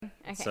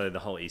Okay. So the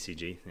whole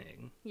ECG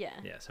thing. Yeah.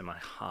 Yeah. So my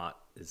heart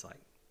is like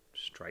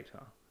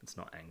straighter. It's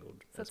not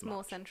angled. So it's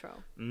more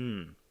central.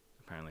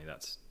 Apparently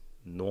that's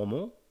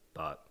normal,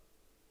 but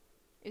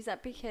Is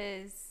that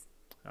because?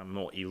 I'm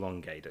more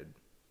elongated.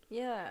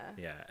 Yeah.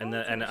 Yeah, Oh, and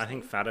that's and I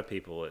interesting. think fatter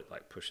people it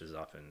like pushes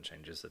up and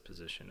changes the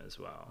position as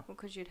well. Well,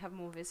 because you'd have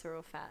more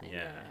visceral fat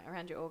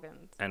around your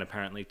organs. And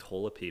apparently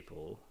taller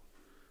people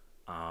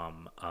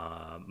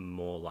are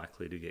more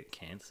likely to get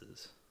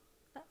cancers.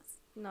 That's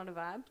not a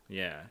vibe.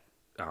 Yeah.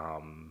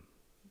 And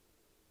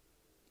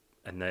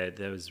they're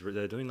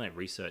doing like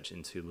research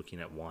into looking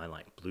at why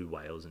like blue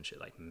whales and shit,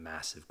 like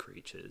massive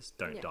creatures,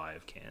 don't die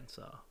of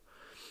cancer.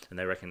 And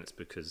they reckon it's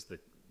because the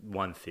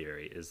one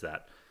theory is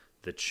that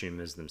the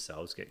tumors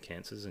themselves get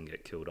cancers and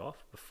get killed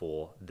off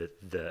before the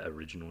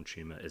original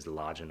tumor is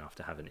large enough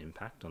to have an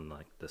impact on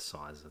like the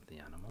size of the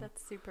animal.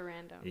 That's super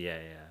random. Yeah.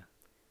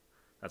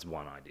 That's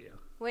one idea.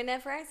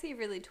 Whenever I see a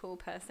really tall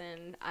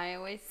person, I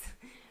always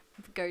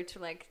go to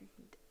like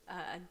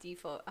a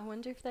default. I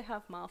wonder if they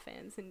have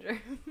Marfan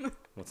syndrome.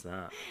 What's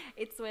that?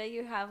 It's where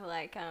you have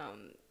like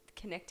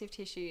connective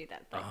tissue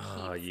that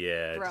like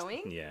keeps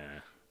growing.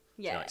 Yeah.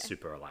 Yeah. So, like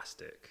super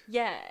elastic.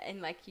 Yeah,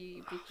 and like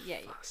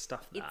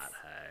Stuff that,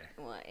 hey.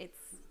 Well, it's,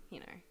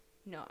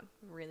 not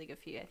really good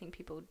for you. I think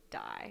people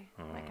die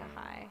like a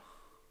high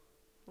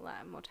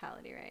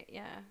mortality rate.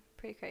 Yeah,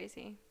 pretty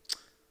crazy.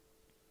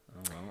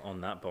 Oh, well, on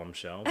that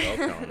bombshell,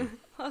 welcome.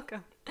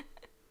 Welcome.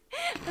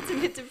 That's a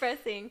bit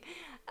depressing.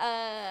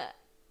 Well,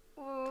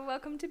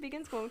 welcome to Big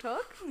and Small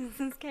Talk. This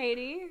is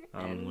Katie.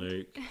 I'm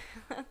Luke.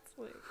 That's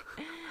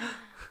Luke.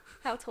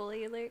 How tall are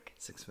you, Luke?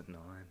 6'9".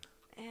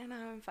 And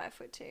I'm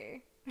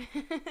 5'2".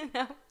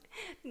 Now,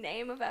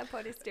 name of our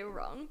pod is still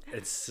wrong.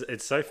 It's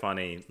so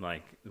funny.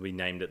 Like we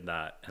named it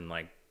that, and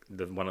like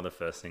one of the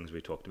first things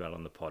we talked about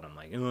on the pod, I'm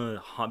like,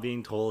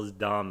 being tall is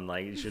dumb.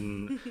 Like you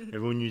shouldn't.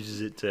 Everyone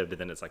uses it to, but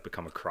then it's like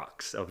become a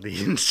crux of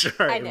the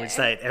intro, and we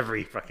say it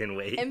every fucking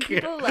week. And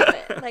people love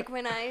it. Like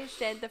when I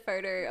shared the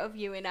photo of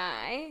you and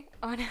I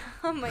on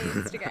my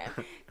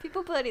Instagram,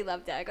 people bloody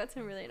loved it. I got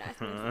some really nice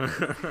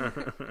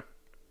messages.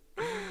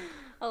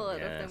 A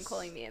lot of them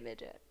calling me a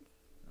midget.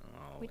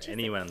 Oh,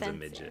 anyone's a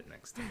midget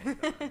next to me.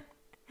 Though.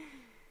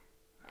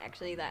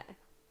 Actually,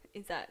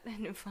 is that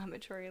an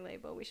inflammatory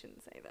label? We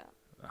shouldn't say that.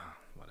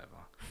 Whatever.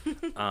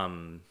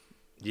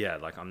 Yeah,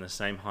 like I'm the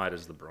same height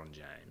as LeBron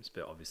James,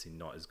 but obviously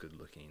not as good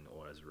looking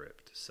or as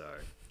ripped. So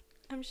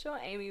I'm sure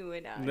Amy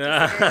would disagree.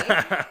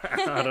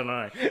 I don't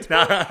know.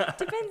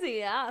 Depends who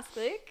you ask,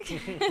 Luke.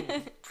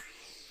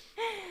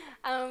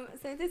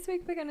 So this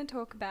week we're going to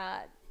talk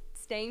about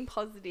staying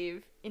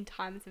positive in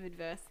times of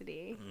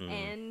adversity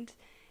and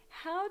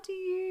how do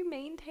you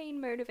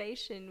maintain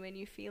motivation when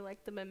you feel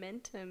like the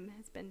momentum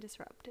has been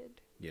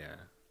disrupted? Yeah.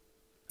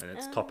 And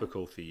it's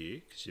topical for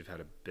you because you've had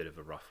a bit of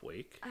a rough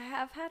week. I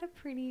have had a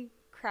pretty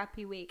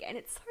crappy week. And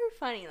it's so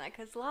funny, like,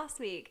 because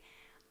last week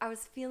I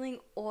was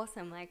feeling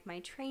awesome. Like, my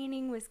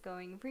training was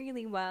going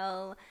really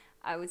well.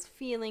 I was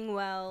feeling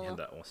well. You had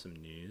that awesome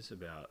news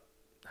about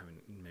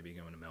maybe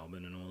going to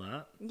Melbourne and all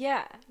that.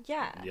 Yeah.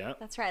 Yeah.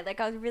 That's right.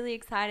 Like, I was really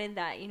excited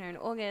that, in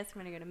August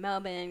I'm going to go to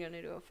Melbourne, I'm going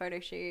to do a photo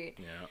shoot.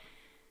 Yeah.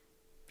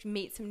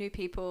 Meet some new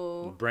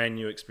people. Brand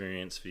new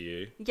experience for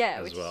you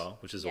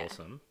which is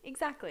awesome.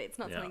 Exactly. It's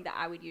not something that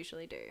I would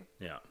usually do.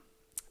 Yeah.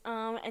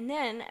 And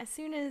then as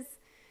soon as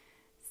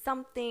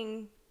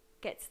something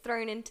gets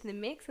thrown into the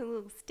mix, a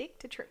little stick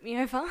to trip me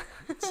over.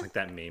 It's like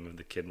that meme of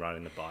the kid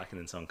riding the bike and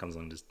then someone comes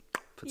along and just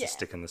puts a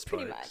stick in the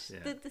spokes. Pretty much.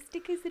 Yeah. The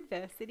stick is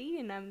adversity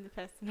and I'm the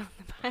person on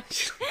the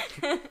bike.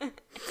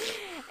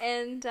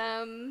 And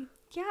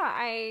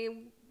I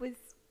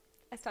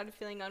started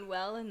feeling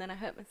unwell and then I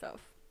hurt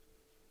myself.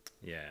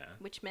 Yeah.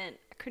 Which meant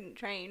I couldn't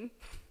train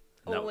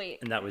all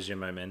week. And that was your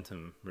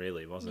momentum,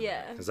 really, wasn't it?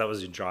 Yeah. Because that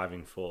was your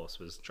driving force,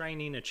 was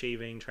training,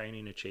 achieving.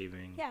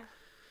 Yeah.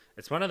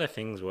 It's one of the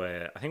things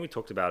where, I think we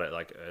talked about it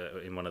like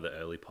in one of the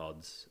early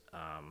pods,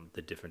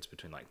 the difference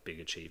between like big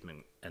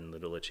achievement and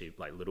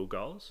little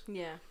goals.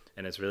 Yeah.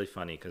 And it's really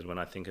funny because when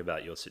I think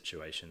about your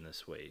situation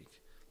this week,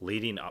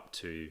 leading up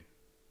to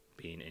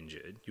being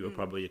injured, you were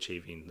probably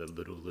achieving the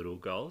little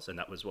goals, and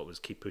that was what was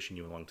keep pushing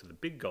you along to the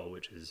big goal,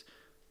 which is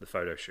the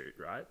photo shoot,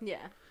 right?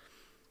 Yeah.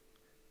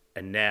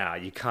 And now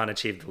you can't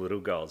achieve the little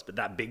goals, but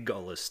that big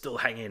goal is still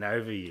hanging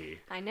over you.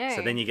 I know.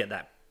 So then you get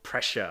that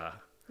pressure.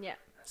 Yeah.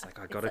 It's like,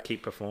 I got to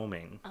keep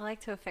performing. I like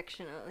to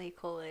affectionately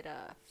call it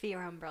a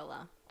fear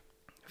umbrella.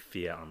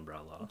 Fear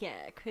umbrella.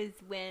 Yeah, because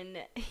when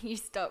you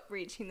stop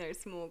reaching those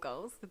small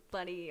goals, the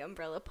bloody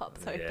umbrella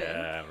pops open.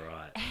 Yeah,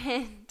 right.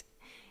 And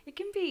it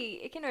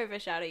can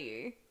overshadow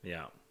you.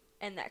 Yeah.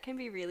 And that can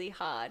be really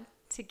hard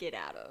to get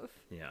out of.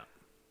 Yeah.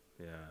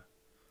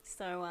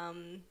 So,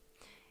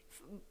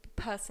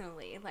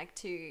 personally, like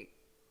to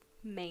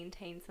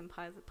maintain some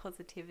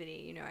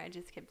positivity, I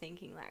just kept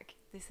thinking like,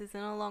 this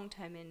isn't a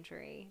long-term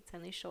injury. It's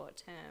only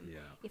short-term.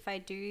 Yeah. If I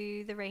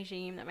do the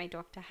regime that my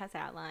doctor has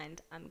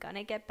outlined, I'm going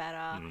to get better.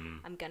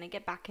 I'm going to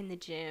get back in the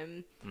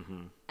gym.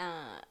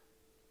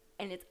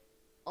 And it's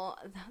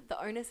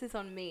the onus is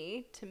on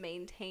me to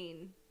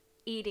maintain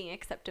eating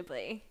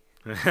acceptably.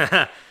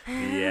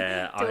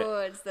 Yeah,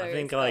 towards those I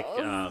think goals.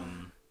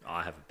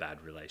 I have a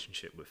bad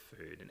relationship with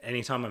food, and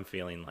anytime I'm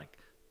feeling like,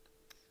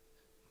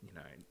 you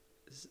know,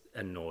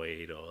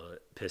 annoyed or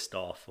pissed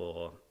off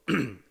or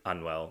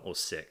unwell or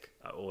sick,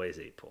 I always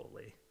eat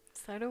poorly.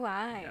 So do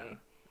I. Yeah.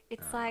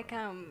 It's like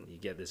You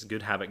get this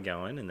good habit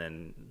going, and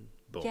then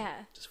boom, yeah,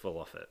 just fall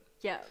off it.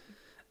 yeah,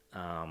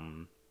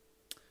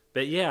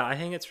 But yeah, I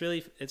think it's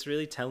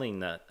really telling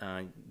that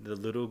the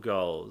little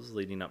goals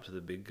leading up to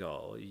the big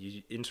goal,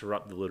 you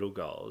interrupt the little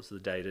goals, the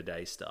day to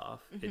day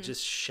stuff. It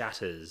just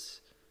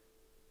shatters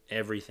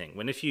everything.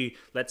 When if you,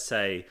 let's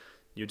say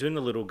you're doing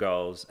the little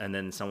goals and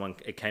then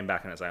it came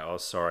back and it's like, oh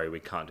sorry, we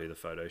can't do the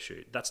photo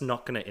shoot. That's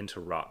not going to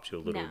interrupt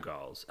your little No.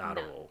 goals at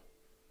No. all.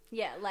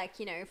 yeah. Like,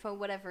 for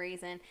whatever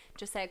reason,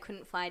 just say I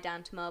couldn't fly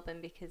down to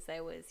Melbourne because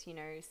there was,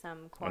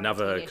 some quarantine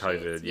Another issues.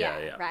 COVID,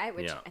 yeah, right.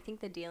 Which yeah. I think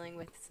they're dealing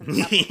with some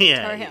stuff in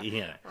Yeah,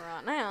 Victoria yeah.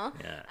 right now.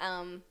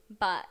 Yeah.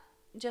 But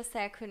just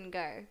say I couldn't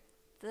go.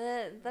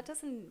 That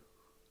doesn't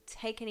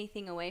take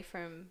anything away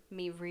from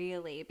me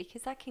really,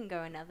 because I can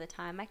go another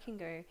time. I can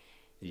go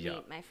Yeah.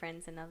 meet my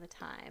friends another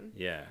time.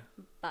 Yeah.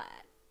 But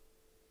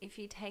if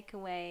you take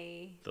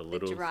away The the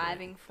little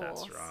driving thing,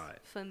 that's force right.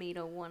 for me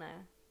to want to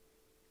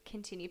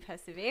continue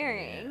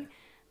persevering,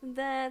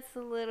 that's a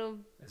little.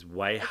 It's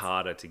way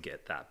harder to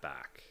get that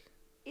back.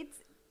 It's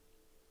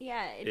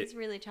it is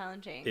really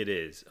challenging. It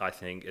is. I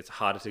think it's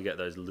harder to get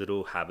those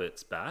little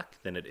habits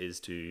back than it is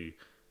to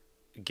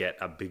get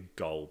a big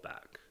goal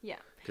back. Yeah,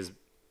 Because,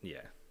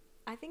 yeah.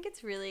 I think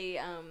it's really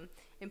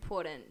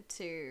important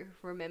to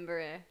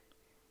remember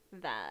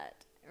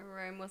that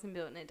Rome wasn't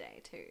built in a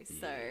day too.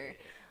 So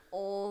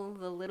all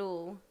the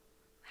little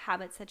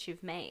habits that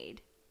you've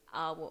made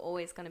were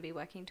always going to be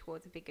working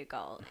towards a bigger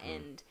goal.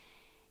 And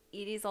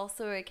it is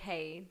also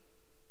okay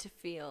to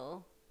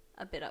feel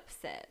a bit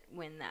upset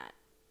when that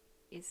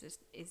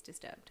is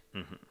disturbed.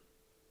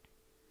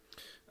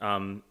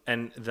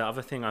 And the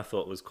other thing I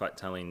thought was quite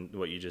telling,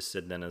 what you just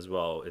said then as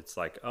well, it's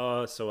like,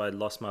 oh, so I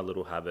lost my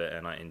little habit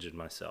and I injured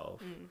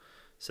myself.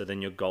 So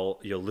then your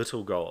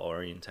little goal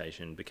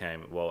orientation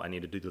became, well, I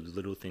need to do the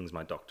little things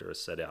my doctor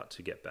has set out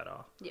to get better.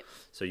 Yep.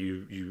 So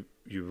you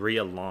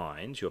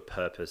realigned your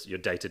purpose, your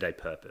day-to-day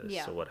purpose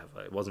Yeah. or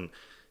whatever. It wasn't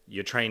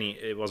your training.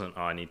 It wasn't,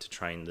 oh, I need to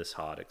train this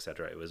hard,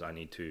 etc. It was, I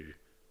need to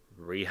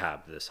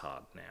rehab this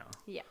hard now.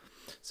 Yeah.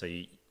 So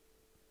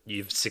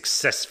you've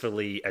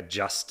successfully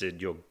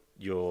adjusted your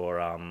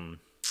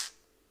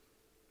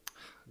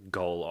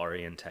goal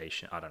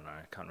orientation. I don't know.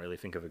 I can't really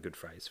think of a good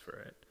phrase for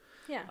it.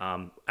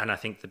 Yeah. And I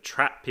think the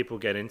trap people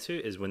get into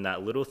is when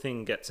that little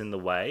thing gets in the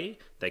way,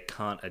 they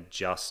can't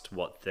adjust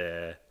what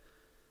their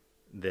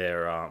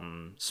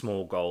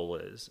small goal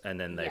is, and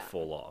then they Yeah.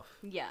 fall off.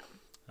 Yeah.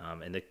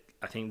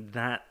 I think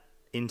that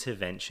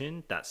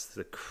intervention, that's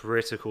the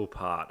critical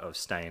part of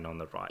staying on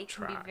the right It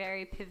can track. be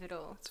very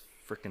pivotal. It's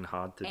freaking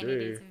hard to And do.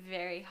 it is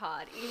very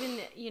hard.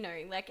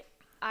 Even, like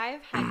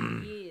I've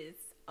had years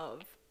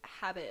of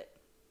habit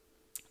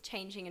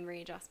changing and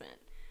readjustment,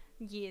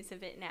 years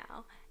of it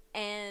now.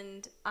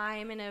 And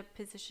I'm in a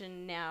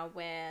position now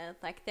where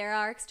like there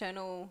are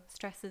external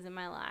stresses in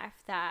my life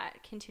that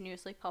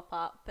continuously pop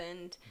up,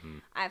 and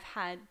I've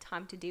had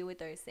time to deal with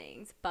those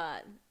things.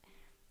 But,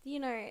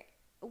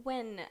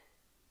 when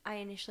I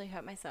initially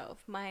hurt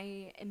myself,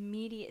 my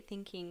immediate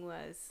thinking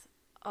was,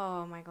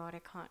 oh my God, I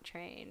can't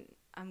train.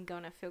 I'm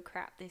going to feel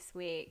crap this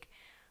week.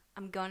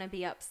 I'm going to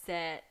be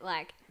upset.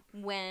 Like,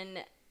 when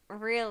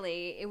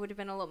really it would have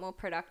been a lot more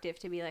productive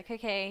to be like,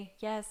 okay,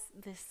 yes,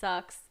 this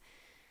sucks.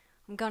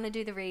 I'm going to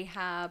do the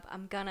rehab.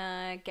 I'm going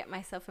to get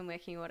myself in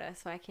working order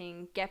so I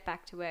can get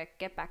back to work,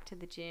 get back to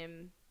the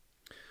gym.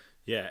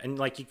 Yeah, and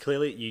like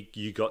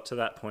you got to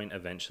that point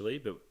eventually,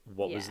 but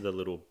what was Yeah. the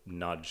little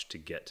nudge to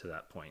get to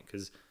that point?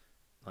 Because,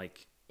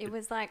 like, It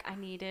was like I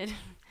needed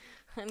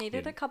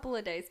a couple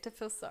of days to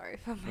feel sorry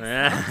for myself.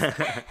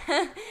 yeah,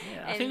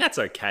 I think And- that's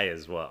okay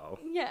as well.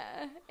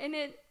 Yeah,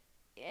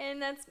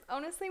 and that's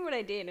honestly what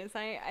I did. Is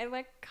I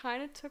like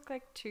kind of took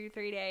like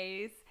 2-3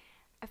 days.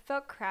 I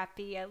felt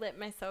crappy. I let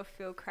myself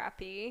feel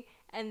crappy,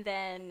 and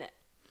then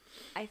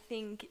I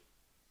think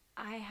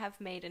I have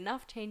made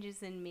enough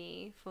changes in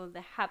me for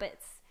the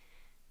habits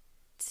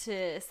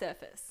to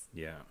surface.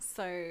 Yeah,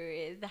 So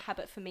the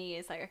habit for me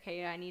is like,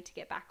 okay, I need to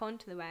get back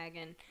onto the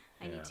wagon.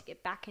 I Yeah. need to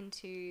get back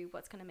into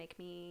what's going to make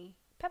me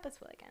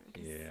purposeful again.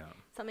 'Cause yeah,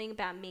 something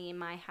about me and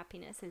my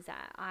happiness is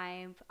that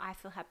I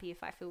feel happy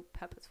if I feel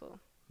purposeful.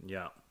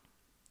 yeah,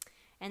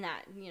 And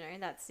that,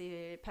 that's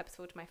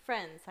purposeful to my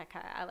friends. Like,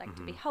 I like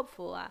to be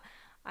helpful.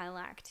 I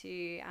like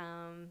to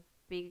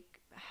be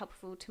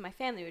helpful to my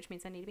family, which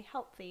means I need to be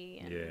healthy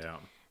and yeah,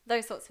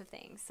 those sorts of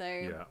things. So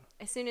Yeah.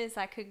 as soon as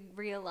I could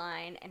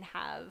realign and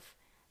have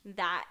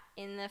that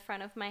in the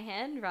front of my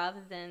head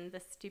rather than the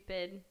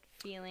stupid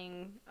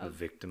feeling of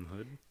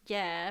victimhood.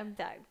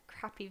 that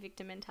crappy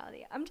victim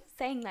mentality. I'm just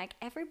saying, like,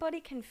 everybody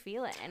can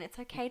feel it, and it's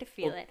okay to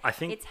feel Well, it. I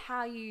think it's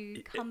how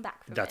you come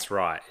back from That's it.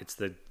 right. It's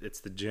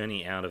the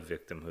journey out of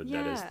victimhood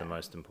that is Yeah. the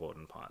most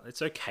important part.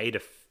 It's okay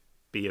to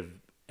be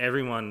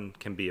everyone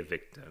can be a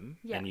victim,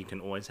 Yeah. and you can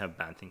always have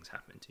bad things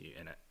happen to you,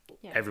 and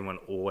Yeah. everyone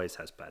always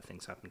has bad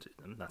things happen to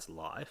them. That's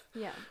life.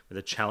 Yeah. But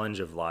the challenge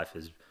of life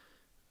is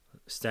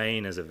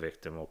staying as a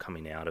victim or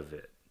coming out of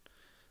it.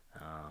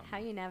 How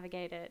you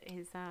navigate it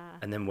is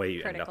And then where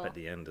you end critical. up at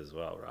the end as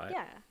well, right?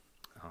 Yeah.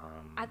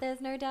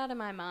 There's no doubt in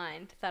my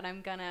mind that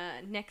I'm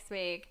gonna next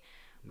week.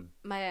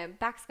 My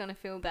back's gonna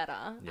feel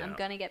better. Yeah. I'm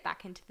gonna get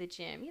back into the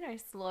gym.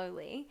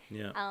 Slowly.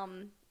 Yeah.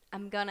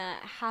 I'm gonna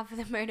have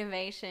the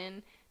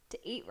motivation to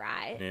eat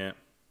right Yeah.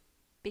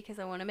 because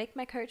I want to make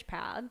my coach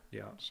proud.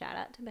 Yeah. Shout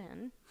out to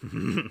Ben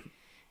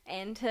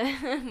and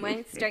to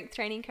my strength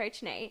training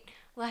coach Nate.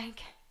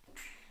 Like,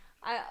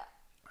 I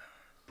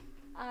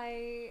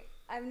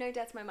have no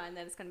doubt in my mind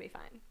that it's gonna be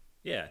fine.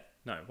 Yeah.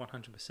 No,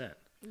 100%.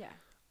 Yeah.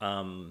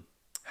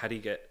 How do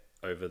you get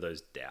over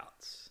those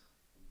doubts?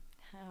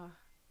 Oh,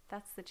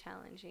 that's the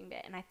challenging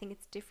bit. And I think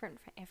it's different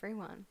for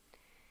everyone.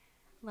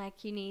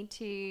 Like, you need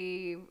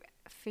to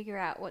figure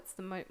out what's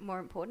the more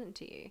important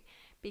to you.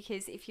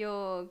 Because if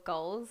your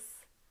goals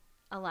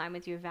align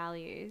with your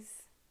values,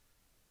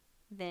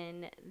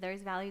 then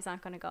those values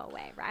aren't going to go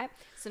away, right?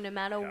 So no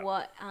matter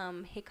what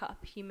hiccup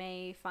you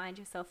may find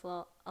yourself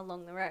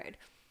along the road,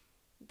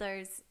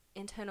 those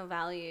internal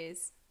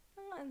values,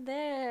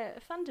 they're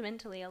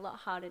fundamentally a lot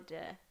harder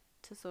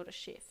to sort of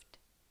shift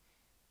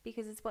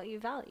because it's what you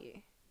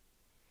value.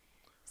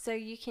 So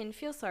you can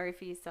feel sorry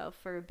for yourself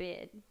for a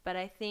bit, but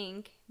I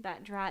think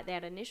that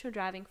initial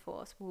driving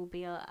force will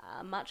be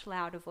a much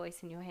louder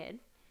voice in your head.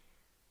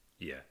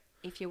 Yeah.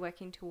 If you're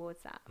working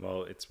towards that.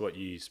 Well, it's what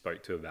you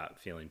spoke to about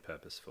feeling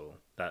purposeful.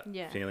 That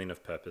feeling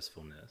of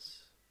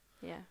purposefulness.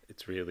 Yeah.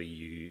 It's really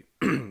you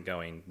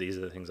going, these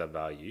are the things I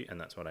value and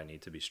that's what I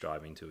need to be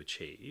striving to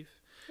achieve.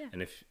 Yeah.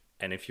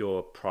 And if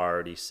your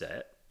priority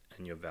set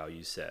and your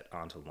value set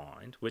aren't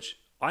aligned, which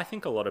I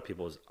think a lot of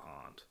people's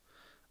aren't,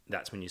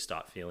 that's when you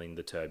start feeling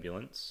the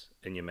turbulence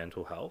in your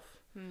mental health.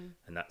 And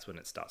that's when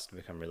it starts to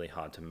become really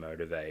hard to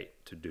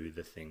motivate to do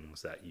the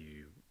things that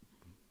you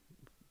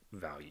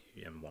value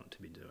and want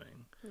to be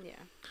doing.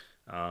 Yeah.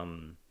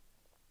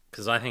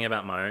 Because I think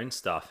about my own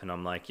stuff and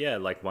I'm like, yeah,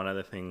 like one of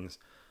the things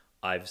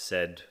I've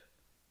said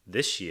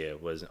this year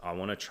was I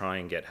want to try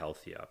and get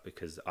healthier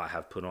because I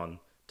have put on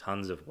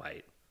tons of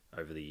weight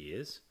over the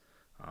years,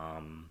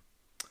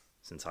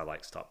 since I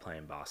stopped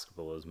playing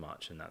basketball as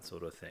much and that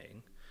sort of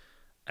thing.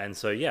 And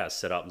so, yeah,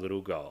 set up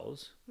little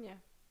goals. Yeah.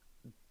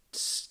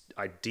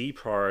 I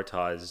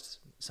deprioritized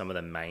some of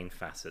the main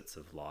facets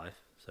of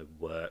life. So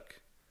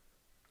work,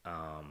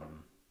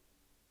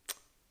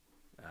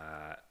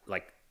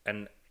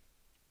 and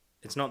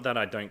it's not that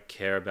I don't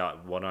care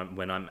about when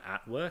I'm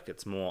at work.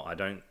 It's more I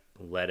don't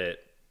let it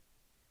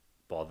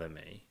bother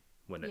me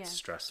when it's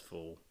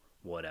stressful,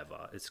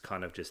 whatever. It's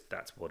kind of just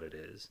that's what it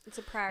is. It's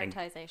a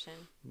prioritization.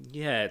 And,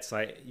 yeah, it's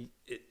like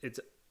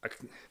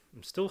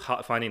I'm still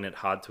finding it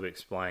hard to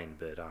explain,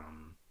 but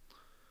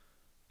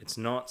it's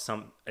not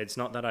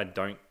that I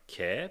don't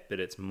care, but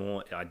it's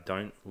more I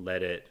don't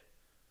let it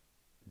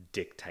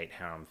dictate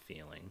how I'm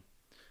feeling.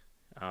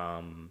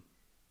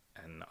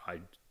 And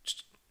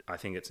I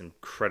think it's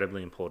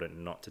incredibly important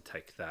not to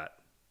take that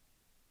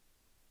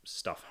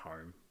stuff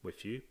home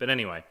with you. But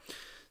anyway,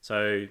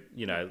 so,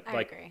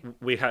 I agree.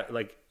 we have,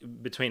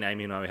 between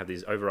Amy and I, we have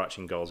these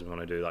overarching goals we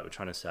want to do, we're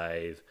trying to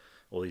save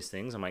all these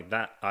things. I'm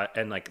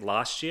like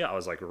last year I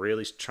was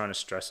really trying to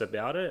stress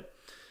about it.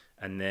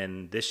 And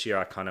then this year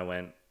I kind of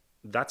went,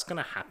 that's going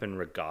to happen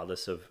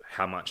regardless of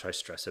how much I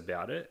stress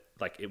about it.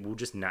 It will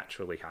just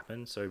naturally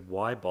happen. So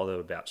why bother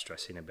about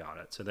stressing about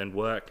it? So then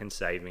work and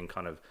saving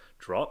kind of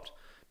dropped.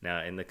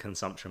 Now in the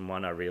consumption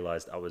one, I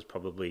realized I was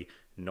probably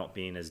not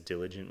being as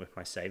diligent with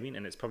my saving.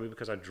 And it's probably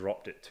because I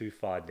dropped it too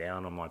far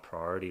down on my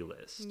priority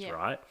list,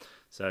 right?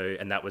 So,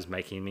 and that was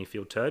making me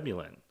feel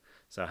turbulent.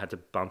 So I had to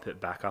bump it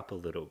back up a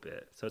little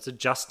bit. So it's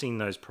adjusting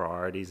those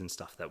priorities and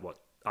stuff that what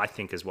I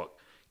think is what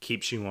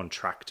keeps you on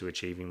track to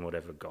achieving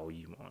whatever goal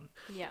you want.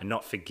 Yeah. And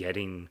not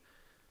forgetting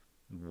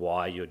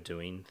why you're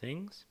doing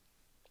things.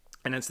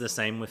 And it's the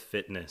same with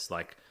fitness.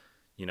 I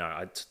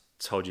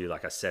told you, I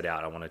set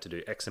out, I wanted to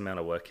do X amount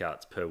of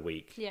workouts per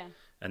week. Yeah.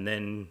 And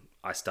then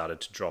I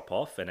started to drop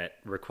off and it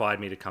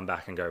required me to come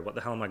back and go, what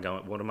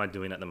am I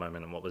doing at the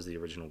moment? And what was the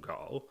original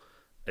goal?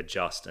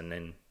 Adjust and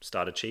then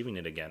start achieving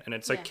it again. And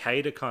it's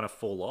okay to kind of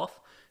fall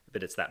off,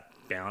 but it's that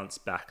bounce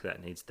back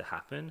that needs to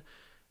happen.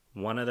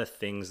 One of the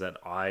things that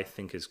I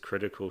think is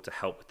critical to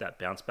help with that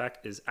bounce back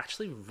is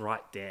actually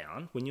write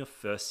down, when you're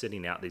first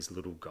setting out these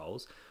little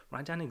goals,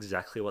 write down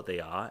exactly what they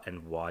are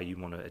and why you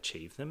want to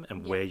achieve them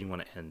and where you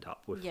want to end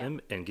up with them,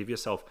 and give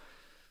yourself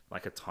a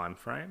time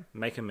frame,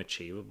 make them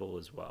achievable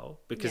as well.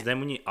 Because then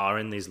when you are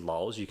in these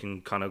lulls, you can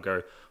kind of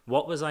go,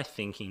 what was I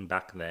thinking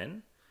back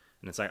then?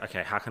 And it's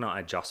okay, how can I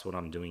adjust what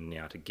I'm doing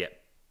now to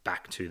get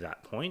back to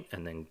that point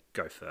and then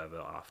go further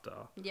after?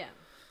 Yeah.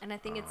 And I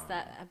think it's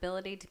that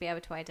ability to be able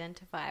to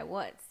identify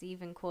what's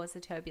even caused the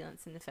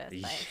turbulence in the first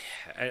place.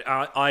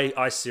 Yeah.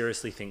 I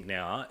seriously think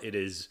now it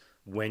is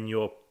when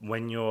your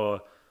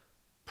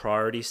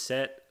priority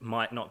set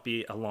might not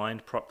be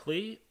aligned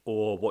properly,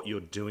 or what you're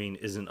doing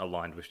isn't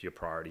aligned with your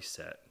priority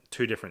set.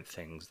 Two different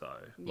things though.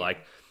 Yeah.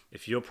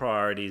 if your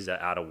priorities are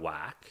out of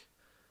whack,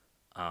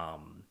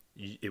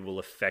 it will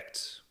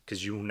affect,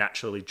 because you will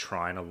naturally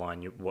try and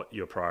align what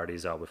your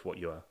priorities are with what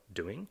you're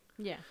doing.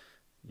 Yeah.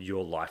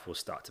 Your life will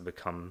start to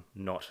become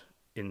not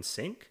in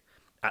sync.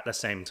 At the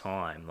same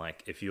time,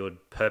 like if you're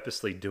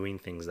purposely doing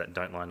things that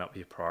don't line up with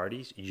your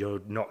priorities,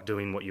 you're not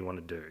doing what you want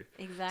to do.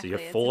 Exactly. So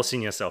you're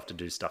forcing yourself to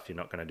do stuff you're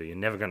not going to do. You're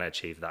never going to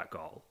achieve that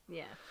goal.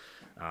 Yeah.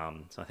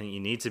 So I think you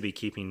need to be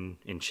keeping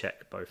in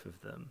check both of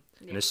them.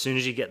 Yeah. And as soon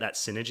as you get that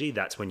synergy,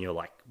 that's when you're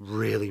like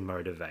really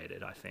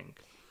motivated, I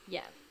think.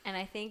 Yeah. And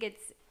I think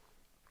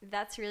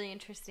that's really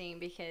interesting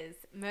because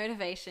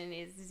motivation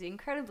is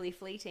incredibly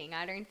fleeting.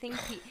 I don't think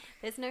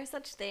there's no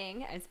such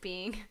thing as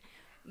being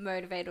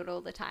motivated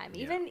all the time.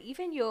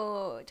 Even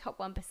your top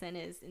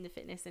 1%ers in the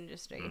fitness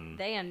industry,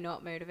 they are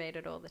not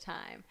motivated all the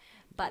time.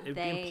 But it'd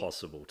be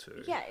impossible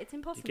to. Yeah, it's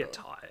impossible. You get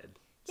tired.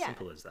 Yeah.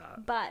 Simple as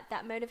that. But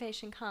that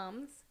motivation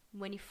comes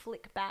when you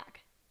flick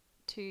back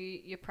to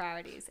your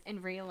priorities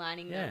and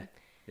realigning them.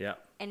 Yeah.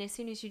 And as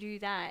soon as you do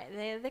that,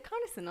 they're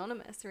kind of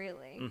synonymous,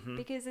 really. Mm-hmm.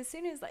 Because as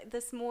soon as, like,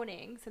 this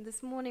morning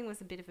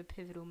was a bit of a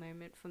pivotal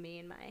moment for me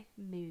in my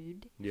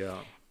mood. Yeah.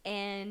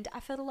 And I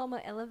felt a lot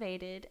more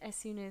elevated as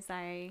soon as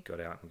I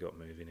got out and got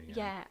moving again.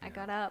 Yeah, I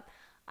got up.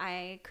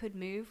 I could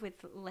move with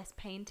less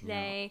pain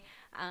today.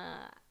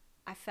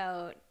 I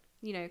felt,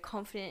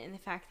 confident in the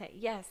fact that,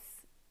 yes,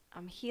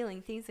 I'm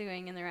healing. Things are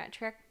going in the right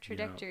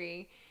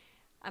trajectory.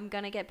 I'm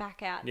going to get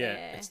back out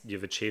there. Yeah,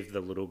 you've achieved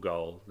the little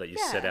goal that you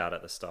set out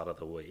at the start of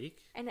the week.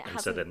 And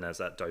so then there's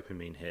that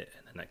dopamine hit,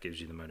 and then that gives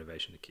you the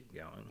motivation to keep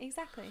going.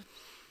 Exactly.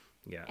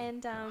 Yeah,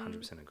 and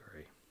 100%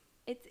 agree.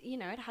 It's,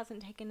 it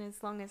hasn't taken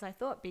as long as I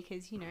thought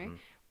because,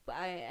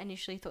 I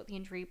initially thought the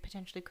injury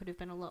potentially could have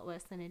been a lot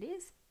worse than it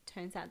is.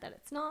 Turns out that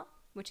it's not,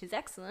 which is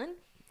excellent.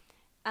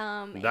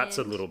 That's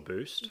a little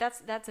boost.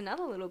 That's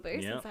another little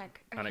boost. Yeah. It's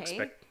like,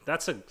 okay.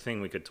 That's a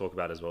thing we could talk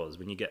about as well, is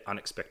when you get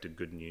unexpected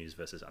good news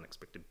versus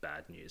unexpected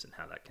bad news and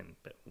how that can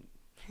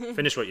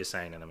finish what you're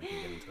saying, and then we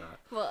can get into that.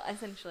 Well,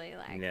 essentially,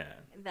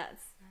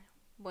 that's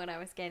what I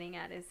was getting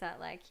at, is that,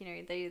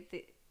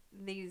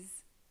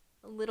 these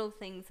little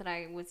things that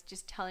I was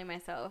just telling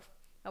myself.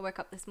 I woke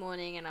up this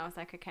morning and I was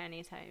like, okay, I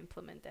need to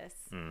implement this.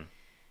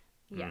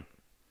 Yeah.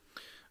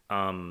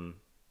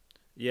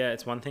 Yeah,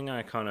 it's one thing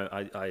I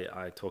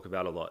talk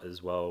about a lot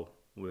as well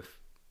with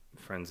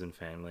friends and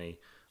family.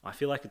 I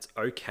feel like it's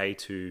okay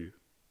to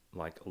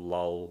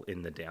lull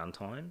in the down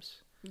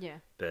times. Yeah.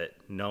 But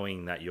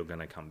knowing that you're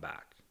going to come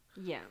back.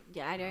 Yeah.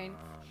 Yeah, I don't.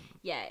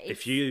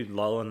 If you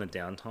lull in the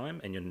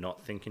downtime and you're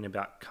not thinking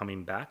about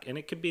coming back, and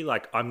it could be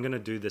like, I'm going to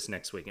do this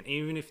next week. And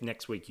even if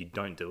next week you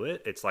don't do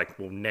it, it's like,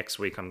 well, next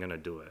week I'm going to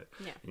do it.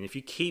 Yeah. And if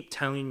you keep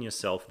telling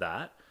yourself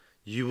that,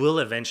 you will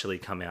eventually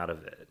come out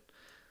of it.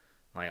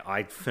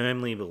 I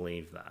firmly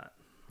believe that.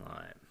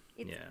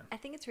 I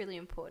think it's really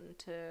important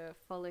to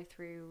follow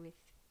through with.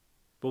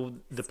 Well,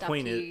 the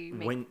point is,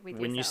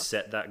 when you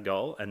set that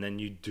goal and then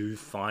you do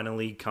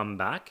finally come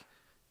back,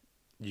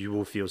 you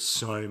will feel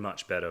so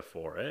much better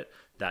for it.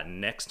 That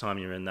next time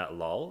you're in that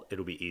lull,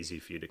 it'll be easy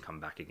for you to come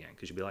back again,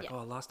 because you'll be like,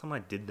 oh, last time I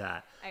did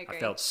that, I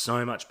felt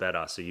so much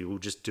better. So you will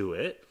just do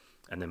it,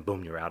 and then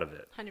boom, you're out of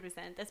it.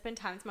 100%. There's been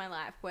times in my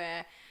life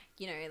where,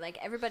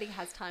 everybody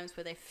has times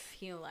where they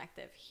feel like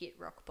they've hit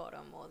rock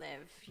bottom, or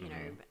they've,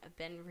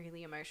 been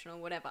really emotional,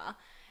 whatever.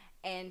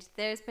 And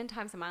there's been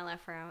times in my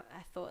life where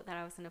I thought that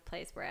I was in a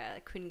place where I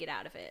couldn't get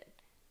out of it.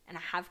 And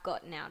I have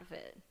gotten out of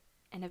it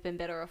and have been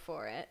better off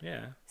for it.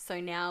 Yeah. So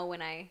now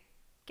when I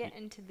get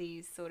into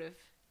these sort of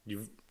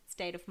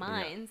state of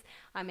minds,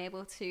 I'm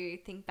able to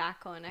think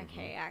back on,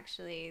 okay,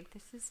 actually,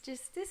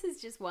 this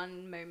is just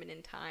one moment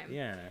in time.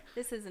 Yeah.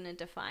 This isn't a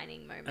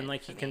defining moment.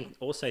 And you can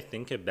also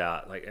think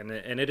about and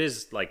it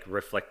is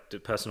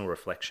personal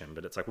reflection,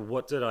 but it's like, well,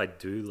 what did I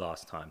do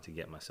last time to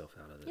get myself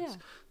out of this? Yeah.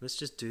 Let's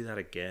just do that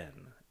again.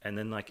 And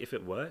then if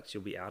it works,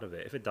 you'll be out of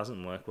it. If it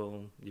doesn't work,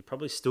 well, you're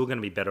probably still going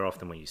to be better off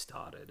than when you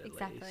started, at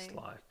least.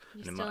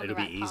 It'll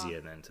be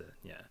easier then to,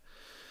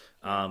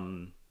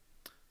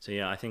 So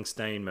I think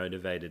staying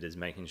motivated is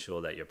making sure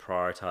that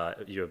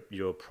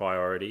your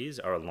priorities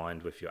are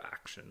aligned with your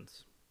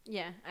actions.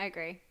 Yeah, I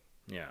agree.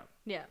 Yeah.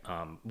 Yeah.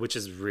 Which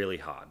is really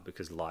hard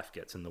because life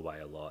gets in the way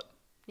a lot.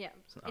 Yeah.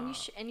 And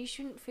you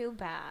shouldn't feel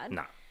bad.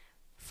 No.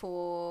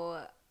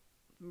 For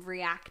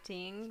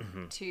reacting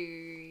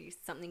to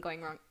something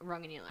going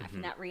wrong in your life,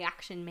 and that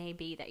reaction may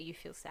be that you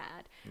feel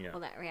sad,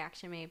 or that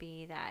reaction may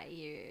be that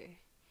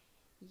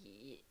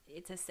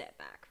it's a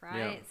setback,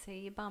 right? So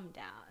you're bummed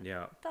out.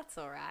 Yeah, that's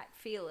all right.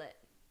 Feel it.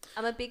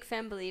 I'm a big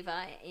firm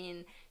believer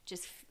in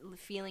just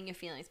feeling your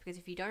feelings, because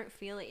if you don't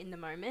feel it in the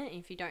moment, and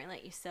if you don't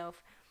let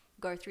yourself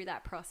go through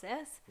that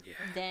process,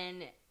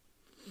 then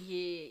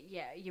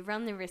you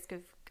run the risk of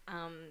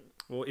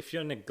well, if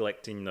you're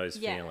neglecting those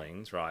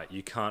feelings, right,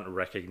 you can't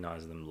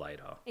recognize them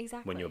later.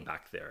 Exactly. When you're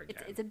back there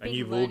again. It's a big and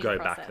you will go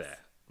process. back there.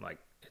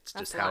 It's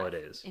just how it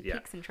is. It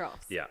peaks and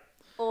troughs. Yeah.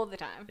 All the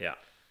time. Yeah.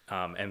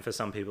 And for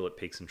some people, it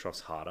peaks and troughs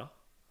harder.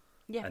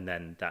 Yeah. And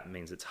then that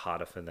means it's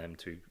harder for them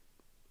to,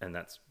 and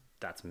that's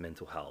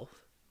mental health.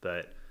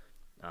 But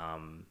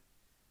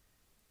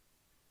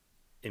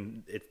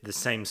the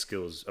same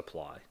skills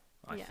apply,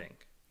 I Yeah.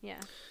 think. Yeah.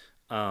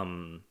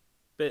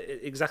 But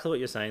exactly what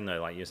you're saying though,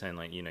 like you're saying,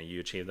 like, you know,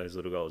 you achieve those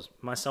little goals.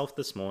 Myself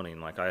this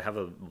morning, like I have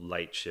a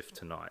late shift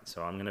tonight,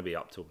 so I'm gonna be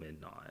up till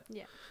midnight.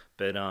 Yeah.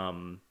 But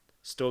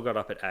still got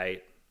up at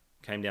 8,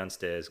 came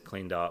downstairs,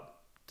 cleaned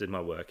up, did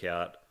my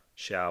workout,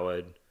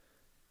 showered.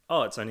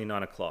 Oh, it's only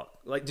 9 o'clock.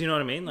 Like, do you know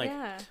what I mean? Like,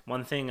 Yeah.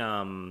 one thing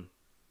I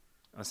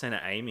was saying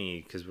to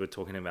Amy, because we're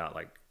talking about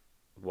like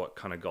what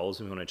kind of goals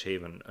we want to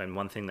achieve, and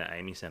one thing that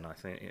Amy said, I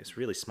think it's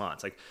really smart.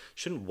 It's like,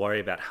 shouldn't worry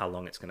about how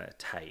long it's going to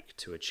take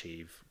to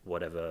achieve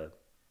whatever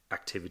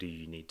activity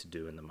you need to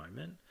do in the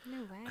moment.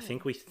 No way. I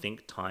think we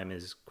think time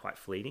is quite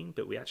fleeting,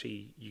 but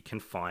you can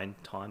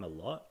find time a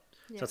lot.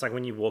 Yeah. So it's like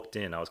when you walked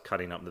in, I was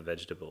cutting up the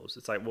vegetables.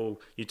 It's like, well,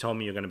 you told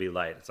me you're going to be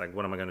late. It's like,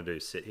 what am I going to do?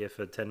 Sit here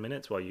for 10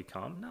 minutes while you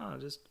come? No,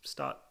 just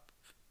start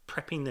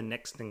prepping the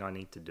next thing I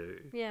need to do.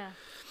 Yeah.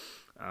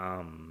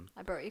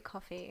 I brought you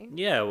coffee.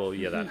 Yeah, well,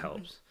 yeah, that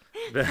helps.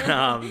 But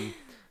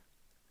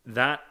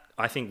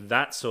I think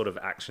that sort of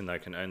action though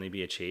can only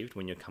be achieved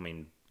when you're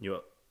coming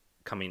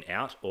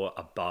out or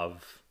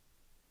above,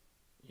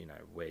 you know,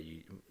 where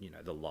you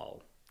know, the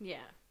lull. Yeah.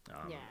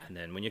 Yeah. And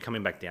then when you're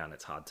coming back down,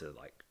 it's hard to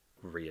like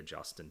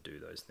readjust and do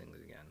those things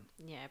again.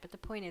 Yeah, but the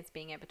point is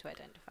being able to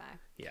identify.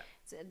 Yeah.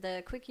 So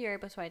the quicker you're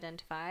able to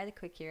identify, the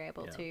quicker you're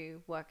able Yeah.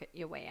 to work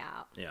your way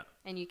out. Yeah.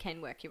 And you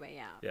can work your way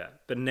out. Yeah.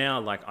 But now,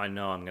 like, I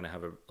know I'm going to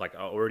have I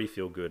already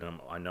feel good.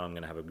 I know I'm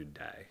going to have a good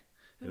day.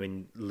 I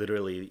mean,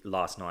 literally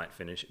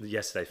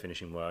yesterday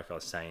finishing work, I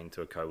was saying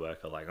to a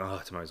coworker, like,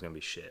 oh, tomorrow's going to be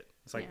shit.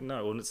 It's like, Yeah.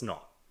 no, well, it's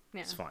not. Yeah.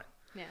 It's fine.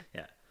 Yeah.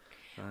 Yeah.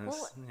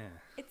 Well,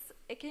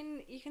 Yeah.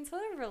 you can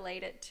sort of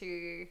relate it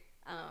to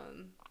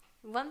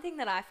one thing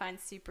that I find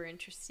super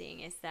interesting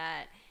is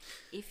that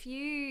if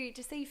you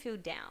just say you feel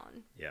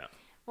down, Yeah.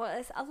 well,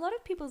 it's, a lot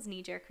of people's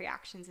knee-jerk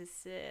reactions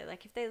is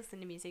like if they listen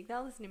to music,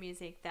 they'll listen to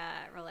music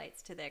that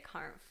relates to their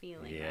current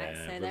feeling, right?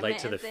 Yeah. So Relate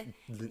to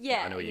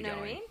yeah, I know where you you're know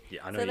what I going. mean? Yeah,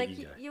 I know so where like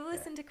you go. you'll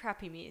listen to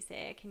crappy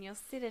music and you'll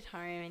sit at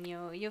home and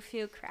you'll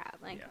feel crap,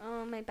 like Yeah.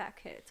 oh, my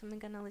back hurts, I'm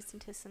gonna listen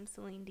to some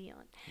Celine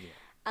Dion. Yeah.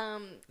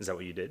 Is that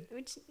what you did?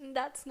 Which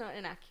that's not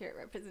an accurate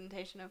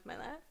representation of my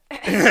life.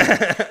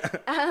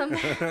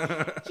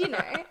 You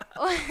know.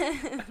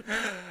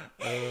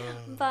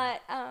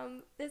 But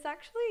there's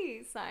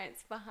actually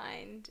science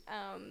behind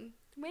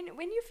when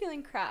you're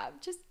feeling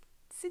crap, just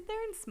sit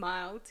there and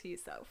smile to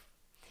yourself.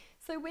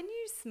 So when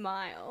you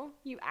smile,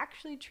 you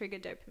actually trigger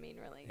dopamine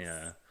release.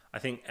 Yeah. I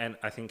think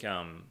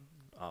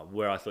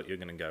where I thought you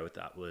were going to go with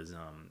that was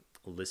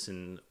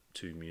listen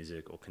to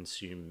music or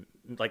consume,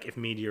 like if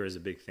media is a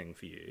big thing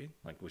for you,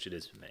 like which it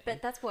is for me. But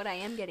that's what I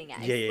am getting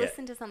at. Yeah, is yeah.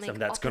 Listen to something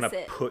that's opposite.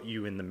 going to put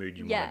you in the mood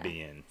you want to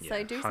be in. Yeah,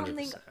 so do 100%.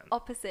 something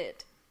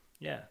opposite.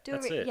 Yeah, Do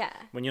that's it- it. yeah.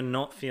 When you're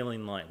not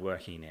feeling like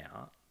working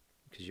out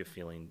because you're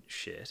feeling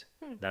shit,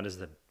 that is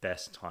the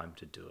best time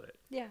to do it.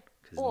 Yeah.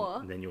 Because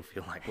Or then you'll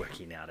feel like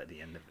working out at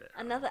the end of it.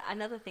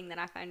 another thing that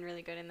I find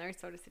really good in those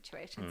sort of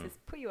situations is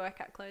put your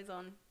workout clothes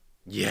on.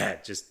 Yeah,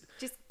 just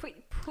put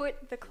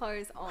the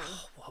clothes on.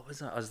 what was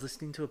that? I was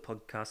listening to a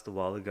podcast a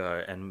while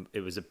ago, and it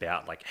was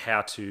about like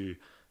how to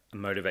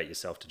motivate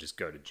yourself to just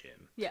go to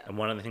gym. Yeah. And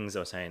one of the things they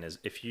were saying is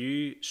if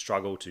you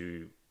struggle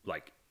to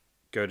like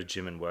go to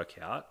gym and work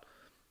out,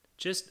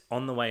 just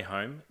on the way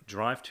home,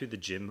 drive to the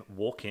gym,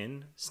 walk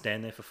in,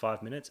 stand there for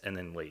 5 minutes, and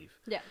then leave.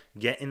 Yeah.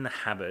 Get in the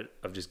habit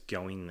of just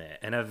going there,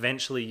 and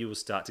eventually you will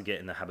start to get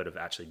in the habit of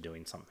actually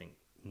doing something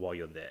while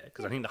you're there.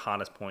 Because I think the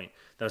hardest point,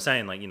 they were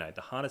saying, like, you know,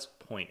 the hardest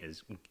point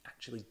is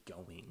actually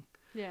going.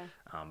 Yeah.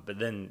 But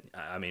then,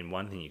 I mean,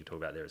 one thing you could talk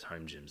about there is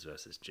home gyms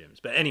versus gyms.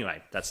 But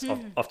anyway, that's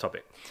off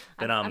topic.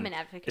 But I'm an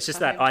advocate it's just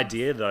for that home gyms.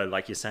 idea, though,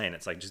 like you're saying,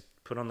 it's like just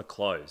put on the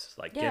clothes,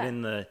 like Yeah. get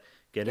in the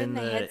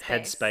headspace.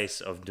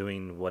 headspace of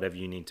doing whatever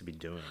you need to be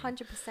doing.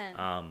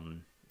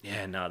 100%.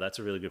 Yeah, no, that's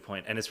a really good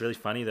point. And it's really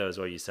funny though, as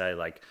well, you say,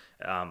 like,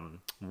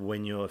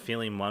 when you're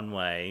feeling one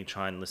way,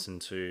 try and listen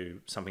to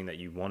something that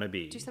you want to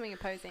be. Do something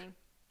opposing.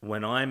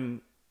 When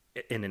I'm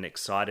in an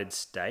excited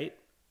state,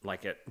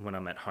 like when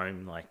I'm at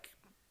home, like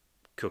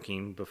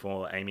cooking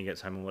before Amy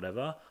gets home or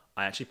whatever,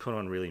 I actually put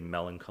on really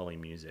melancholy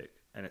music,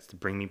 and it's to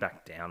bring me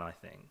back down, I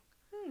think.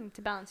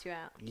 To balance you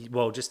out.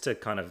 Well, just to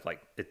kind of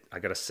like, I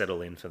got to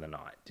settle in for the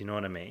night. Do you know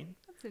what I mean?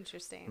 That's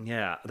interesting.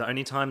 Yeah. The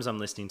only times I'm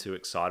listening to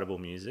excitable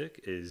music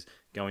is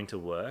going to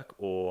work,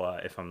 or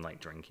if I'm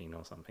like drinking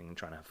or something and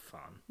trying to have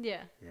fun.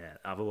 Yeah. Yeah.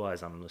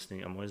 Otherwise, I'm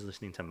always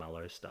listening to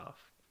mellow stuff.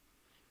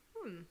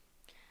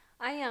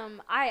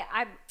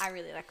 I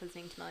really like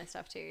listening to mellow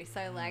stuff too.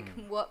 So like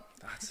what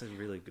That's a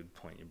really good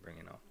point you're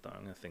bringing up, though.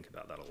 I'm going to think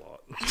about that a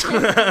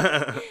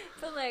lot.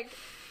 but like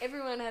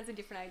everyone has a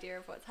different idea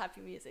of what's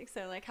happy music.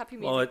 So like happy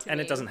music Well, to and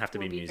me it doesn't have to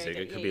be will music.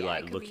 very It could good. be Yeah, like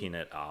it could looking be,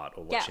 at art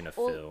or watching a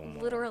or film.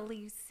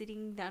 literally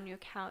sitting down your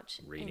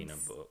couch Reading and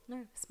a book.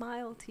 No,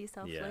 smile to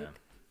yourself, Yeah. Luke.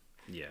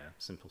 Yeah.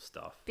 Simple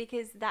stuff.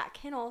 Because that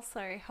can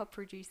also help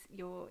reduce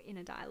your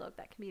inner dialogue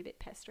that can be a bit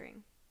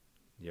pestering.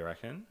 You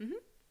reckon? Mm-hmm.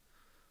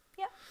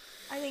 Yeah.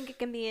 I think it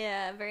can be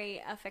a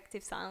very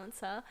effective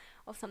silencer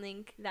of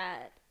something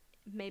that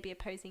may be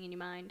opposing in your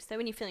mind. So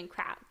when you're feeling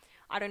crap,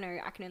 I don't know,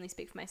 I can only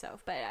speak for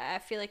myself, but I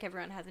feel like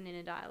everyone has an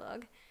inner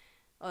dialogue.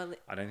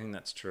 I don't think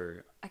that's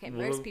true. Okay,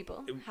 Well, most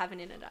people have an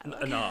inner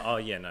dialogue. No, oh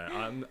yeah,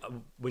 no.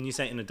 When you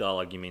say inner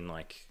dialogue, you mean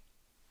like,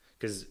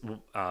 because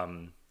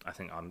I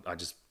think I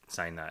just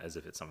saying that as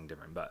if it's something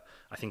different. But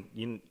I think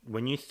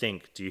when you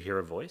think, do you hear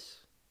a voice?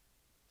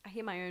 I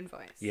hear my own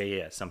voice.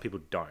 Yeah. Some people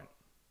don't.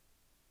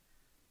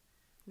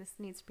 This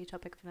needs to be a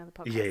topic of another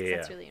podcast. Yeah.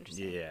 That's really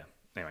interesting. Yeah.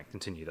 Anyway,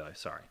 continue though.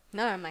 Sorry.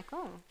 No, I'm like,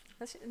 oh,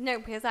 no,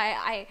 because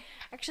I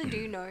actually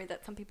do know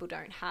that some people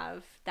don't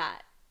have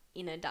that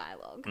inner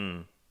dialogue.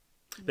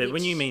 But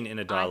when you mean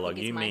inner I think dialogue,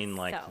 is you mean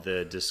like myself.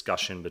 the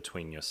discussion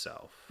between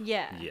yourself.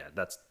 Yeah. Yeah,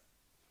 that's.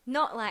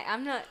 Not like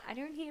I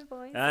don't hear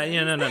voices.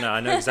 Yeah, no. I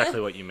know exactly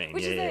what you mean.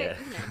 Which is yeah.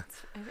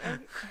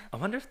 I I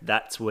wonder if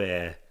that's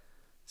where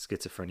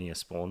schizophrenia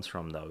spawns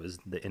from, though, is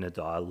the inner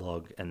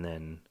dialogue, and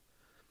then.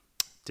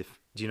 Do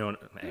you know?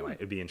 Anyway,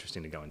 it'd be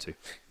interesting to go into.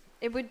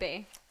 It would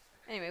be.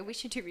 Anyway, we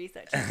should do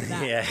research into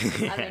that. Yeah.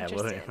 I'm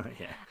interested.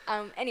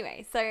 Yeah.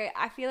 Anyway, so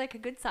I feel like a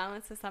good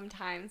silence is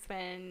sometimes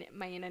when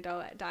my inner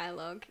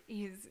dialogue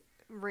is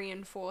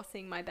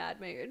reinforcing my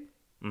bad mood.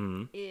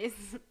 Is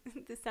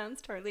this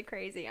sounds totally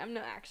crazy. I'm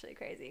not actually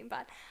crazy,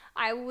 but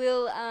I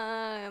will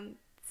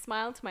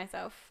smile to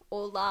myself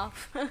or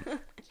laugh.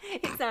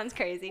 It sounds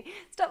crazy.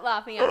 Stop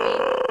laughing at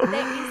me.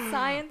 There is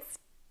science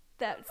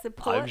that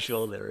supports I'm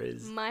sure there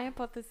is. my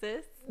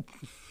hypothesis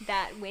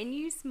that when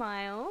you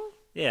smile,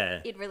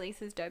 Yeah. it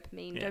releases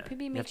dopamine. Yeah.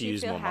 Dopamine You have makes to you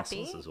use feel more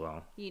happy. muscles as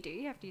well. You do.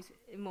 You have to use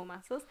more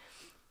muscles,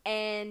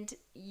 and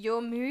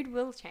your mood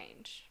will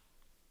change.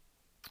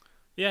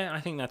 Yeah,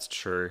 I think that's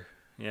true.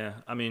 Yeah,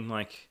 I mean,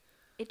 like,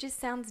 It just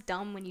sounds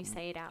dumb when you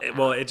say it out loud.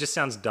 well, it just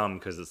sounds dumb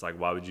because it's like,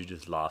 why would you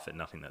just laugh at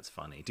nothing that's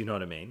funny? Do you know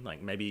what I mean? Like,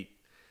 maybe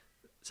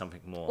something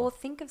more. Or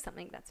think of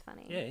something that's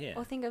funny. Yeah.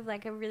 Or think of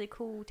like a really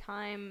cool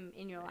time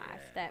in your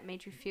life that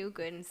made you feel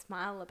good and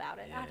smile about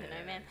it. I don't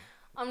know, man.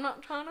 I'm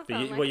not trying to But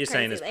sound like what a you're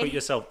saying crazy is put lady.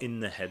 yourself in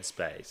the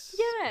headspace.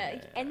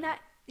 Yeah, and that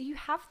you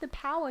have the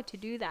power to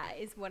do that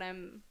is what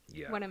I'm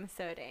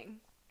asserting.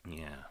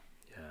 Yeah.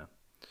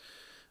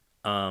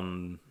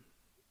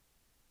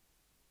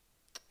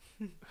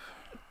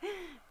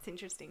 It's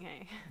interesting,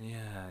 hey.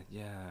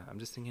 Yeah. I'm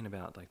just thinking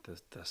about like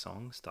the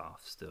song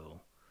stuff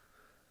still.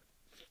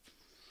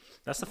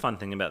 That's the fun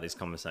thing about these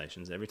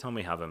conversations. Every time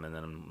we have them and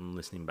then I'm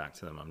listening back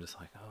to them, I'm just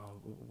like, oh,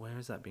 where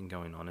has that been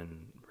going on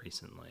in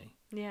recently?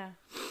 Yeah.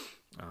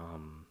 I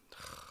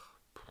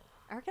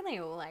reckon they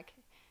all like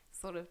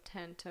sort of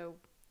tend to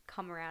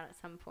come around at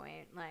some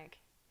point. Like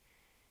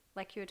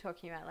you were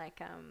talking about,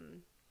 like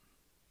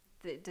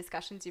the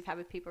discussions you've had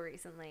with people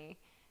recently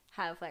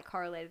have like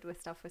correlated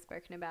with stuff we've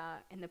spoken about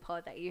in the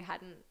pod that you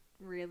hadn't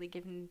really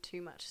given too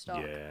much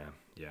stock.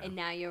 Yeah. And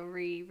now you're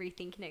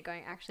rethinking it,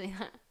 going, actually,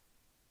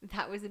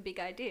 that was a big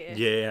idea.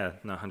 Yeah,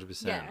 no,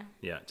 100%. Yeah.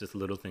 Yeah, just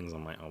little things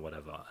I'm like, oh,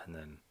 whatever, and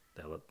then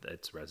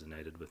it's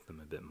resonated with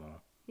them a bit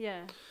more.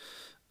 Yeah.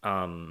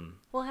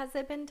 Well, has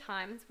there been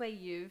times where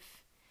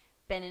you've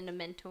been in a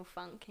mental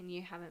funk and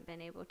you haven't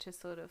been able to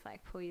sort of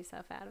like pull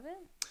yourself out of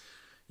it?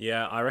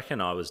 Yeah, I reckon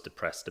I was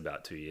depressed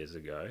about 2 years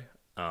ago.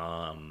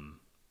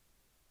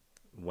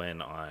 When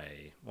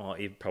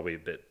probably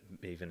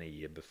even a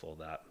year before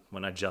that,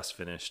 when I just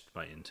finished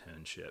my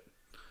internship.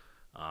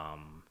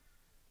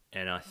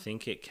 And I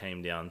think it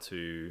came down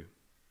to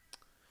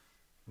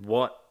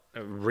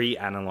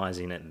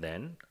reanalyzing it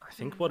then. I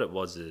think what it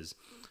was is,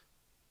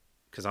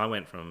 because I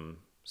went from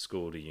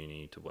school to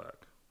uni to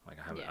work. Like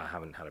I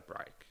haven't had a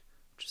break,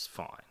 which is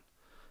fine.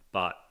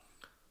 But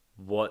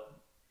what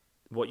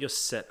you're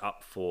set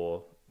up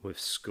for with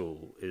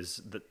school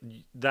is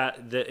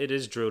that it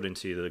is drilled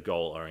into the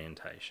goal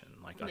orientation.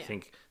 Like I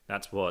think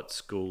that's what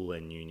school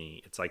and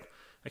uni. It's like,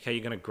 okay,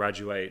 you're going to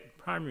graduate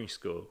primary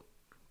school,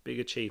 big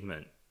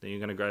achievement. Then you're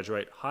going to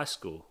graduate high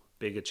school,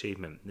 big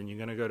achievement. Then you're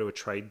going to go to a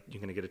trade. You're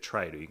going to get a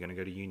trade, or you're going to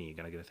go to uni. You're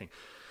going to get a thing.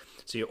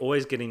 So you're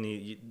always getting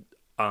the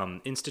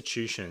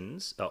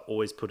institutions are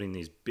always putting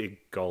these big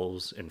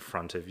goals in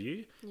front of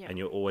you, and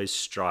you're always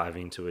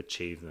striving to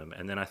achieve them.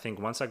 And then I think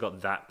once I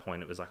got that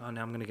point, it was like, oh,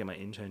 now I'm going to get my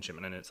internship.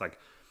 And then it's like,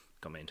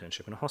 got my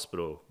internship in a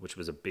hospital, which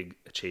was a big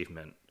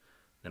achievement.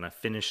 Then I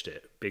finished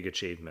it, big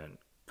achievement.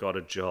 Got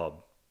a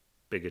job,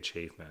 big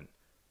achievement.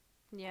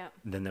 Yeah.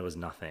 Then there was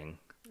nothing.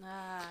 You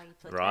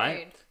plateaued.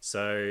 Right?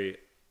 So,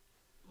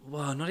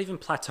 well, not even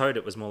plateaued.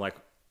 It was more like,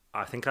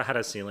 I think I had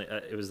a ceiling.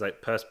 It was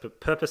like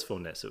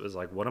purposefulness. It was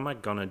like, what am I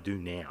going to do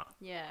now?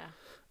 Yeah.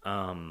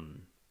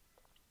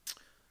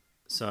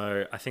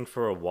 So I think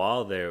for a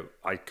while there,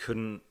 I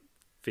couldn't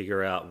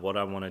figure out what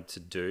I wanted to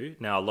do.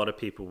 Now, a lot of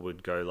people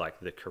would go like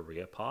the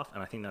career path.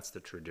 And I think that's the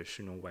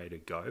traditional way to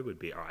go, would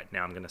be, all right,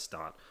 now I'm going to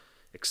start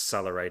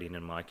accelerating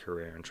in my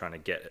career and trying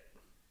to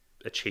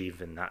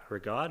achieve in that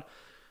regard.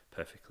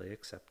 Perfectly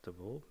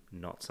acceptable,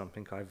 not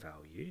something I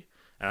value.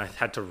 And I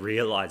had to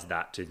realize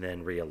that to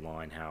then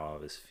realign how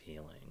I was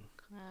feeling.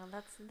 Well,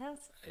 that's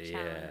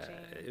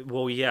challenging.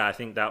 Well, yeah, I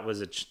think that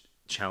was a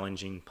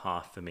challenging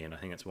path for me. And I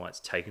think that's why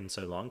it's taken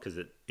so long, because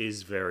it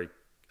is very,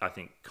 I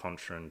think,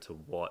 contrary to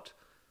what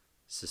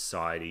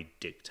society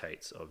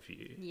dictates of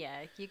you.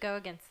 Yeah, you go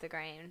against the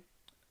grain.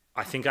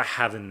 I think I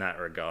have in that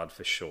regard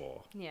for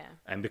sure. Yeah.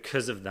 And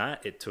because of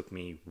that, it took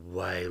me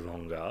way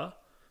longer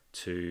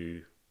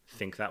to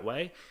think that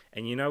way.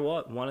 And you know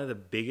what? One of the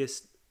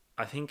biggest,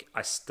 I think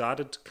I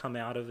started to come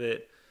out of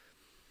it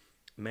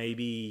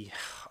maybe,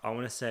 I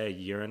want to say a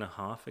year and a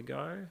half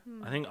ago.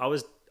 I think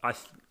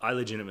I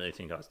legitimately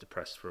think I was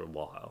depressed for a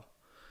while.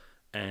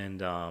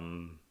 And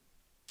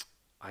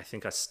I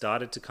think I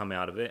started to come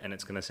out of it, and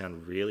it's going to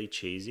sound really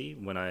cheesy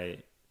when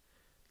I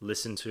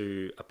listened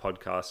to a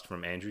podcast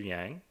from Andrew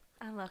Yang.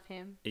 I love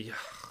him. Yeah.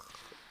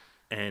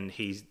 And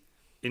he's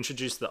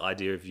introduced the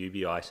idea of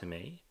UBI to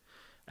me,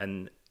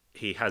 and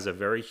he has a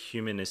very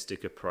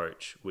humanistic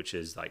approach, which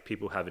is like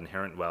people have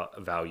inherent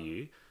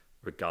value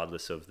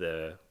regardless of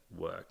their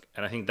work.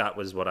 And I think that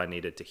was what I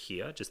needed to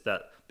hear, just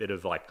that bit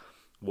of like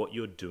what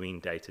you're doing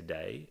day to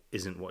day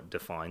isn't what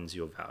defines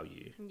your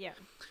value. Yeah.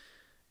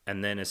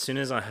 And then as soon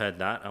as I heard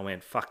that, I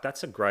went, fuck,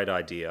 that's a great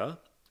idea.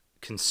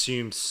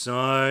 Consumed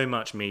so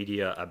much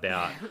media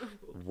about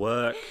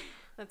work.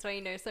 That's why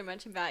you know so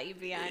much about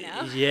UBI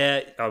now.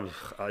 Yeah,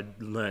 I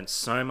learned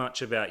so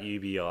much about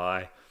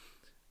UBI.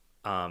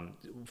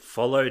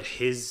 Followed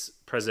his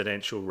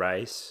presidential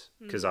race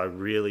because I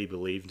really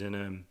believed in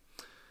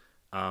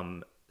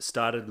him.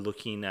 Started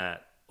looking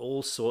at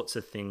all sorts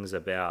of things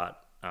about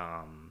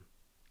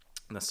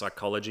the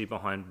psychology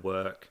behind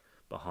work,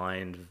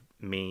 behind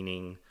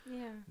meaning.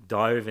 Yeah.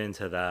 Dove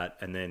into that,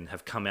 and then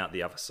have come out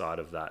the other side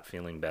of that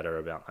feeling better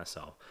about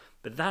myself.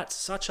 But that's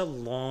such a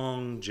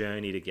long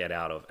journey to get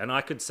out of. And I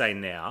could say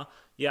now,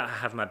 yeah, I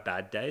have my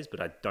bad days, but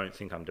I don't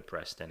think I'm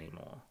depressed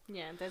anymore.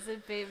 Yeah, there's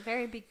a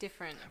very big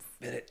difference.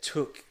 But it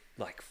took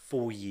like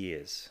 4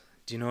 years.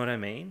 Do you know what I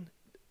mean?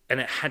 And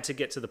it had to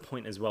get to the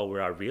point as well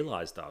where I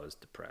realized I was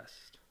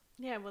depressed.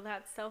 Yeah, well,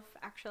 that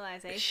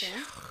self-actualization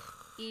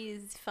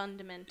is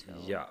fundamental.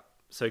 Yeah.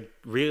 So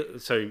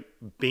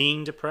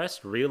being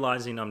depressed,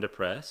 realizing I'm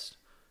depressed,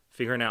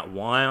 figuring out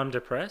why I'm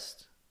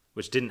depressed,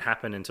 which didn't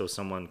happen until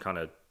someone kind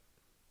of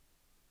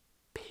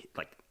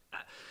like,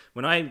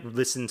 when I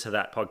listened to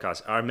that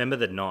podcast, I remember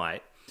the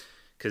night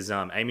because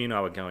Amy and I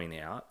were going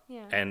out,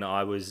 and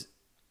I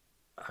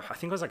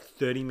think I was like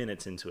 30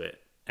 minutes into it,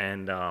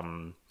 and I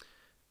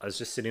was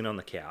just sitting on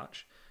the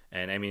couch,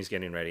 and Amy's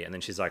getting ready, and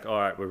then she's like, all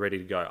right, we're ready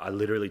to go. I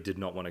literally did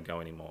not want to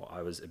go anymore.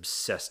 I was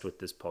obsessed with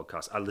this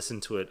podcast. I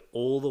listened to it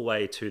all the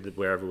way to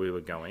wherever we were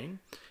going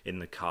in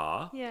the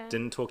car. Yeah.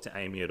 Didn't talk to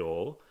Amy at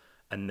all.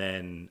 And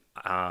then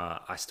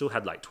I still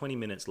had like 20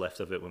 minutes left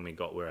of it when we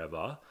got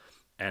wherever.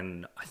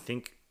 And I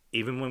think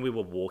even when we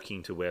were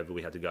walking to wherever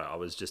we had to go, I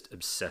was just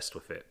obsessed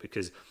with it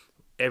because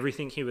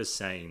everything he was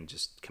saying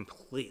just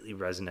completely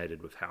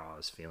resonated with how I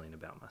was feeling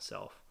about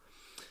myself.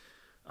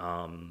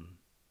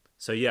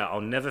 So yeah, I'll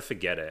never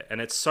forget it.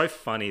 And it's so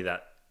funny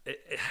that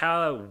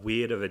how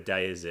weird of a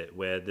day is it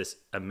where this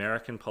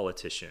American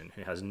politician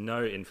who has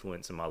no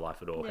influence in my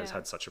life at all has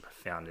had such a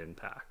profound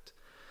impact,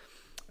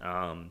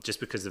 just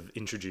because of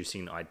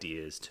introducing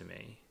ideas to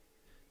me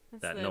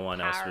that no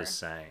one else was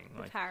saying.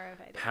 The power of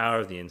ideas. Power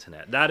of the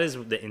internet. That is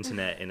the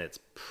internet in its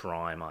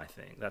prime, I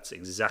think. That's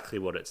exactly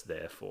what it's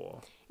there for.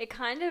 It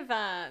kind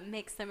of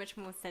makes so much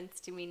more sense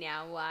to me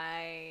now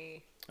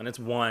why... And it's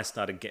why I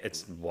started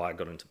it's why I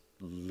got into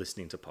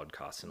listening to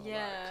podcasts and all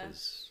that.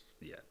 Cause,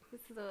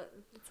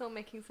 it's all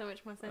making so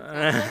much more sense.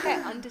 I feel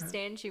like I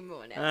understand you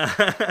more now,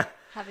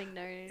 having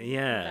known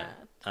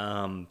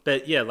that.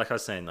 But yeah, like I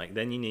was saying, like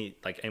then you need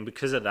and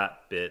because of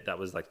that bit, that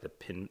was like the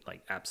pin,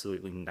 like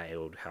absolutely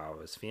nailed how I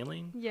was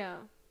feeling. Yeah.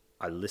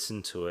 I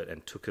listened to it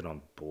and took it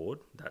on board.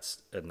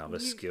 That's another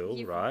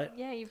skill, right?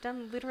 Yeah, you've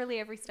done literally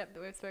every step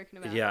that we've spoken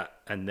about. Yeah,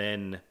 and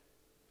then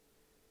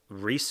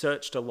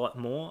researched a lot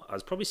more. I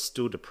was probably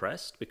still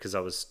depressed because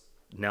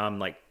now I'm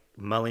like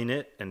mulling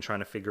it and trying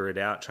to figure it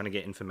out, trying to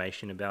get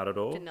information about it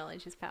all. The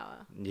knowledge is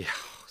power. Yeah,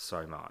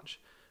 so much.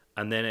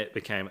 And then it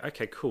became,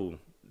 okay, cool.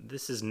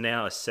 This is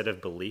now a set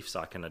of beliefs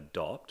I can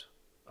adopt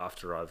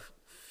after I've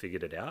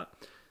figured it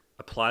out.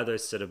 Apply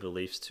those set of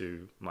beliefs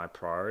to my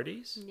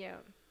priorities. Yeah.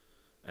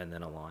 And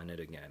then align it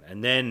again.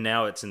 And then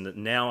now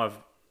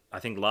I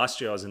think last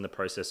year I was in the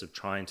process of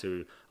trying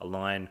to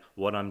align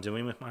what I'm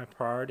doing with my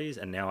priorities.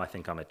 And now I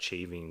think I'm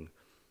achieving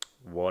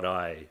what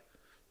my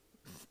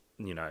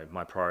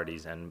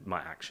priorities and my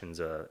actions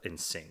are in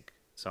sync.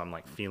 So I'm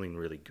like feeling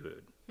really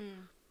good.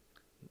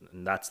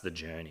 And that's the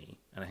journey.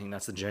 And I think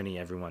that's the journey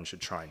everyone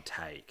should try and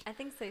take. I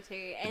think so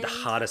too. And the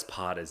hardest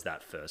part is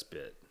that first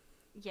bit.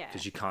 Yeah.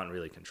 Because you can't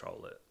really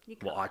control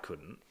it. Well, I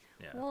couldn't.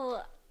 Yeah.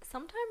 Well,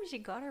 sometimes you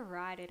gotta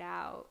ride it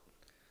out.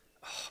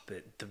 Oh,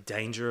 but the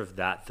danger of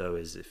that, though,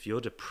 is if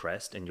you're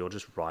depressed and you're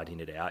just riding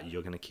it out,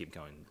 you're going to keep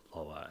going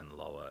lower and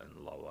lower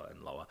and lower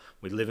and lower.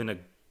 We live in a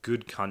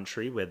good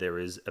country where there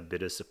is a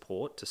bit of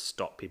support to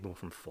stop people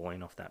from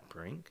falling off that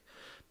brink.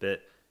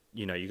 But,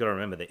 you got to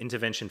remember, the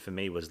intervention for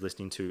me was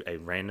listening to a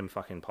random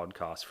fucking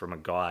podcast from a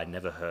guy I'd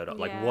never heard of.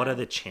 Yeah. Like, what are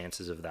the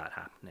chances of that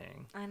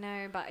happening? I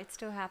know, but it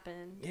still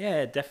happened.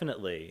 Yeah,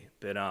 definitely.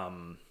 But,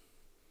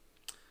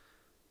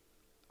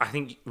 I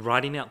think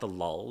writing out the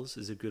lulls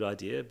is a good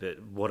idea,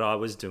 but what I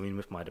was doing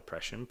with my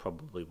depression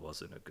probably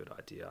wasn't a good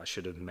idea. I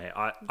should have made.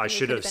 I it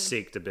should could have have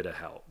been- sought a bit of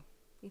help.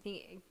 You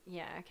think?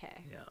 Yeah.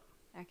 Okay. Yeah,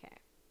 Okay.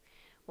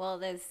 Well,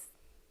 there's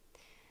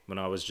when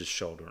I was just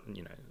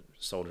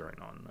soldering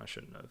on, I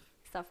shouldn't have.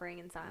 suffering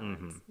in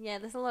silence. Yeah,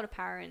 there's a lot of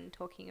power in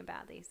talking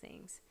about these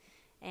things,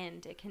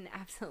 and it can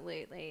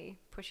absolutely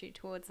push you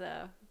towards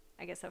a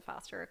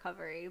faster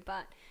recovery.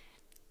 But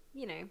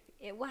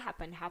what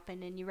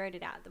happened, and you wrote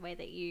it out the way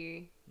that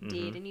you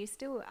did, and you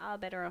still are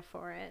better off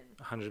for it.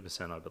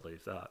 100%, I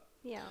believe that.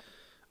 Yeah.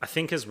 I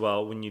think as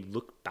well, when you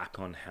look back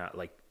on how,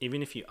 like,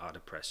 even if you are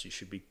depressed, you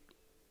should be,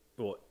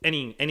 or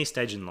any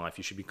stage in life,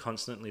 you should be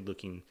constantly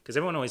looking, because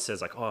everyone always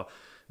says like, oh,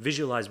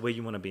 visualize where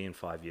you want to be in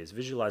 5 years,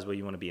 visualize where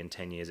you want to be in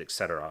 10 years,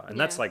 etc. And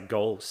that's Yeah. like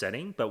goal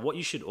setting. But what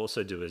you should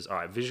also do is, all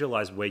right,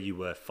 visualize where you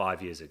were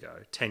 5 years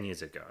ago, 10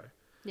 years ago.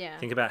 Yeah.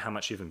 Think about how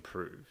much you've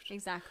improved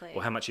Exactly.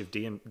 or how much you've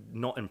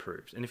not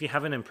improved. And if you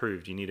haven't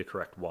improved, you need to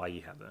correct why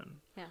you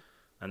haven't. Yeah.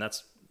 And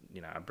that's,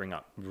 I bring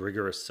up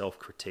rigorous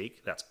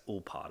self-critique. That's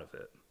all part of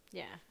it.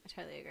 Yeah, I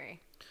totally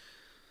agree.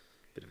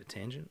 Bit of a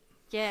tangent.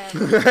 Yeah.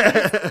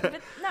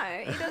 But no,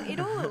 it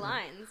all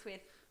aligns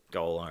with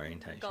Goal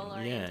orientation. goal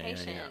Yeah,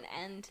 orientation,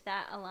 yeah. and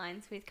that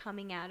aligns with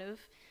coming out of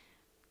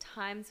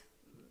times.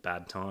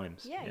 Bad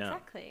times. Yeah,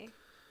 exactly.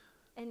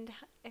 And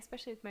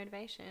especially with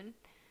motivation,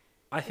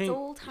 I think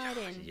all tied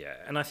in. Yeah,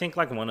 and I think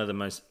like one of the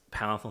most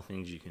powerful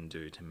things you can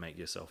do to make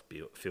yourself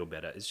feel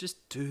better is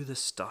just do the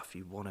stuff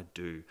you want to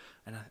do.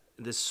 And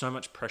there's so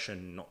much pressure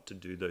not to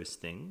do those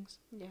things.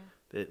 Yeah.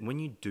 But when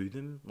you do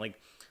them, like,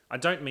 I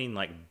don't mean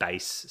like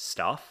base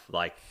stuff,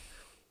 like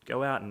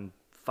go out and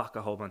fuck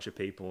a whole bunch of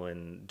people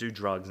and do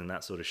drugs and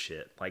that sort of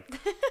shit. Like,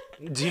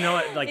 do you know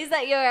what? Like, Is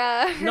that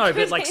your no,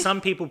 but like some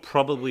people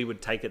probably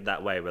would take it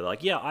that way. Where they're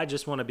like, yeah, I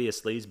just want to be a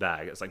sleaze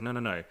bag. It's like, no.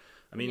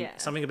 I mean, Yeah.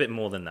 something a bit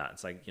more than that.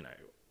 It's like,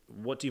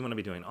 what do you want to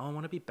be doing? Oh, I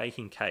want to be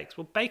baking cakes.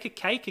 Well, bake a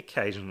cake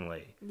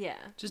occasionally. Yeah.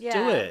 Just Yeah,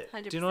 do it.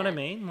 100%. Do you know what I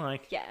mean?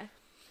 Like, Yeah.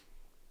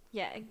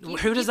 Yeah.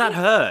 who does that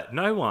hurt?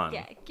 No one.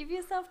 Yeah. Give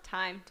yourself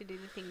time to do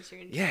the things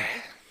you're enjoying. Yeah.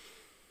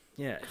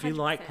 Yeah, if you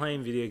like 100%.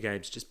 playing video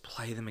games, just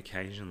play them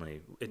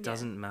occasionally. It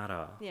doesn't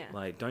matter. Yeah.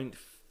 Like, don't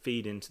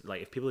feed into,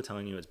 like, if people are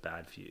telling you it's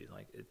bad for you,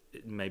 like,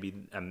 it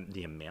maybe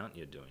the amount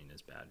you're doing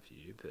is bad for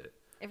you, but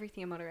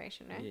Everything in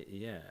moderation, right?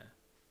 yeah.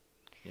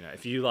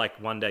 If you, like,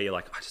 one day you're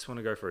like, I just want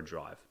to go for a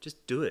drive,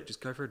 just do it. Just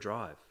go for a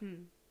drive.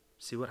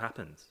 See what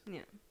happens.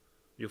 Yeah.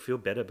 You'll feel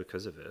better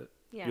because of it.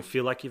 Yeah. You'll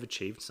feel like you've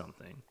achieved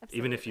something,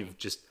 even if Absolutely. you've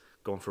just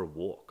gone for a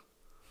walk.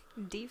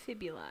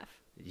 Defib your life.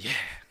 Yeah,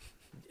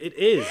 it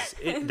is.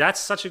 That's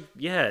such a,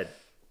 yeah,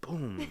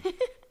 boom,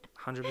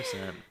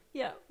 100%.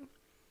 Yeah.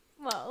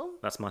 Well,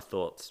 That's my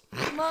thoughts.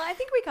 I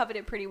think we covered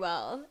it pretty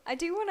well. I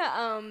do want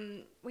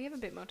to, we have a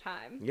bit more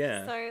time.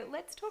 Yeah. So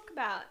let's talk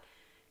about,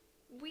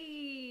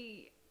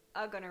 we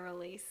are going to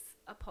release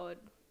a pod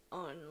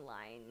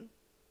online,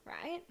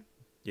 right?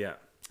 Yeah.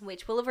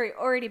 Which will have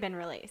already been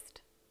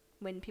released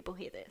when people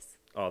hear this.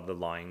 Oh, the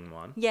lying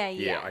one? Yeah.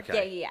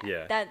 Okay.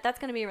 Yeah. That's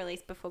going to be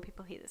released before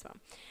people hear this one.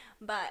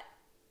 But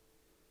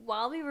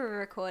while we were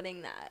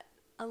recording that,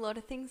 a lot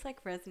of things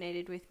like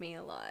resonated with me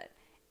a lot.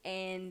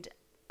 And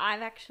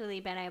I've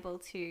actually been able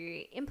to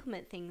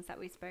implement things that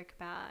we spoke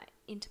about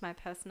into my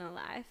personal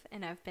life,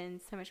 and I've been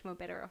so much more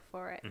better off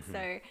for it.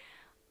 So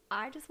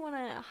I just want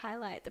to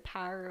highlight the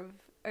power of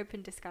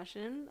open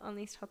discussion on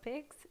these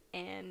topics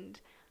and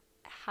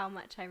how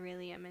much I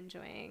really am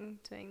enjoying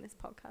doing this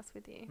podcast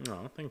with you.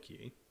 Oh, thank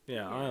you.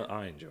 Yeah, Yeah.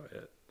 I enjoy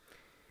it.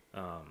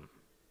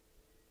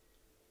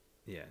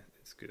 Yeah,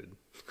 it's good.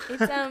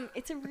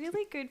 It's a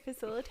really good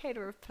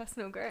facilitator of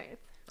personal growth.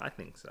 I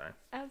think so.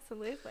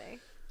 Absolutely.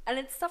 And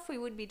it's stuff we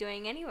would be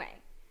doing anyway.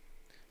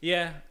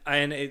 Yeah,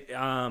 and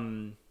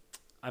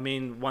I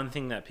mean, one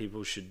thing that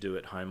people should do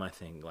at home, I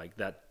think, like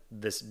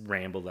this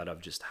ramble that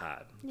I've just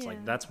had, it's Yeah.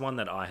 like, that's one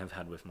that I have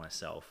had with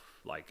myself,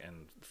 like,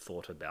 and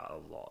thought about a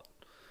lot.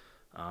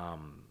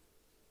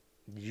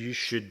 You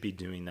should be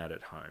doing that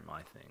at home,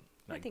 I think.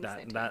 Like, think so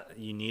too. that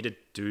you need to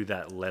do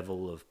that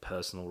level of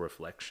personal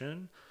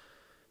reflection,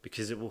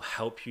 because it will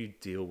help you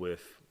deal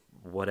with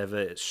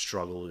whatever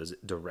struggle is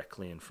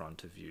directly in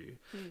front of you.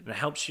 And it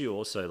helps you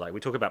also, like, we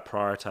talk about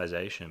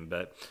prioritization,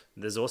 but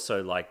there's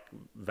also like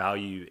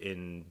value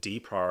in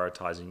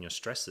deprioritizing your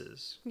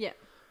stresses. Yeah,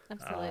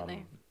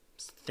 absolutely.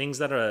 Things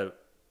that are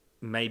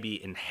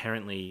maybe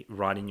inherently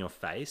right in your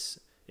face,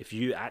 if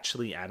you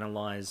actually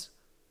analyze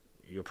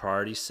your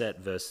priority set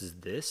versus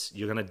this,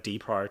 you're going to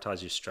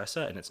deprioritize your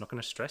stressor, and it's not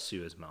going to stress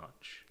you as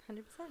much.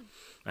 100%.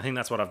 I think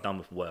that's what I've done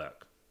with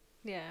work.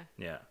 Yeah.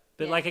 Yeah.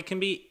 But Yeah. like, it can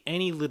be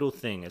any little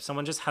thing. If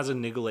someone just has a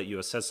niggle at you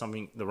or says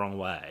something the wrong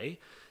way,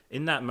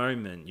 in that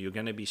moment, you're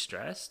going to be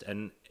stressed.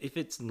 And if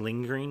it's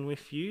lingering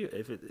with you,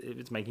 if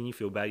it's making you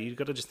feel bad, you've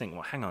got to just think,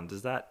 well, hang on,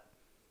 does that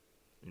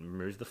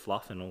remove the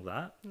fluff and all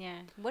that?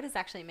 Yeah. What is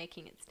actually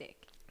making it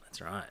stick?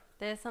 That's right.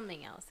 There's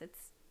something else.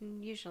 It's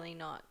usually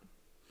not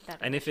that.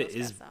 And if it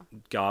initial is stressor.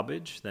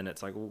 garbage, then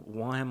it's like, well,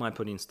 why am I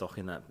putting stock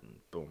in that?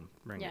 Boom,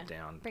 bring Yeah, it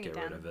down, bring get it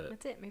down. rid of it.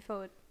 That's it. Move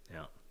forward.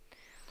 Yeah.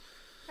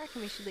 I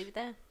reckon we should leave it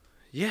there.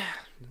 Yeah,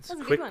 it's That a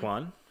was a quick good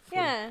one.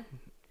 Yeah.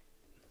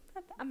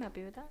 I'm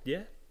happy with that.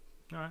 Yeah.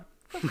 All right.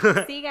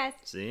 Cool. See you guys.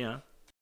 See ya.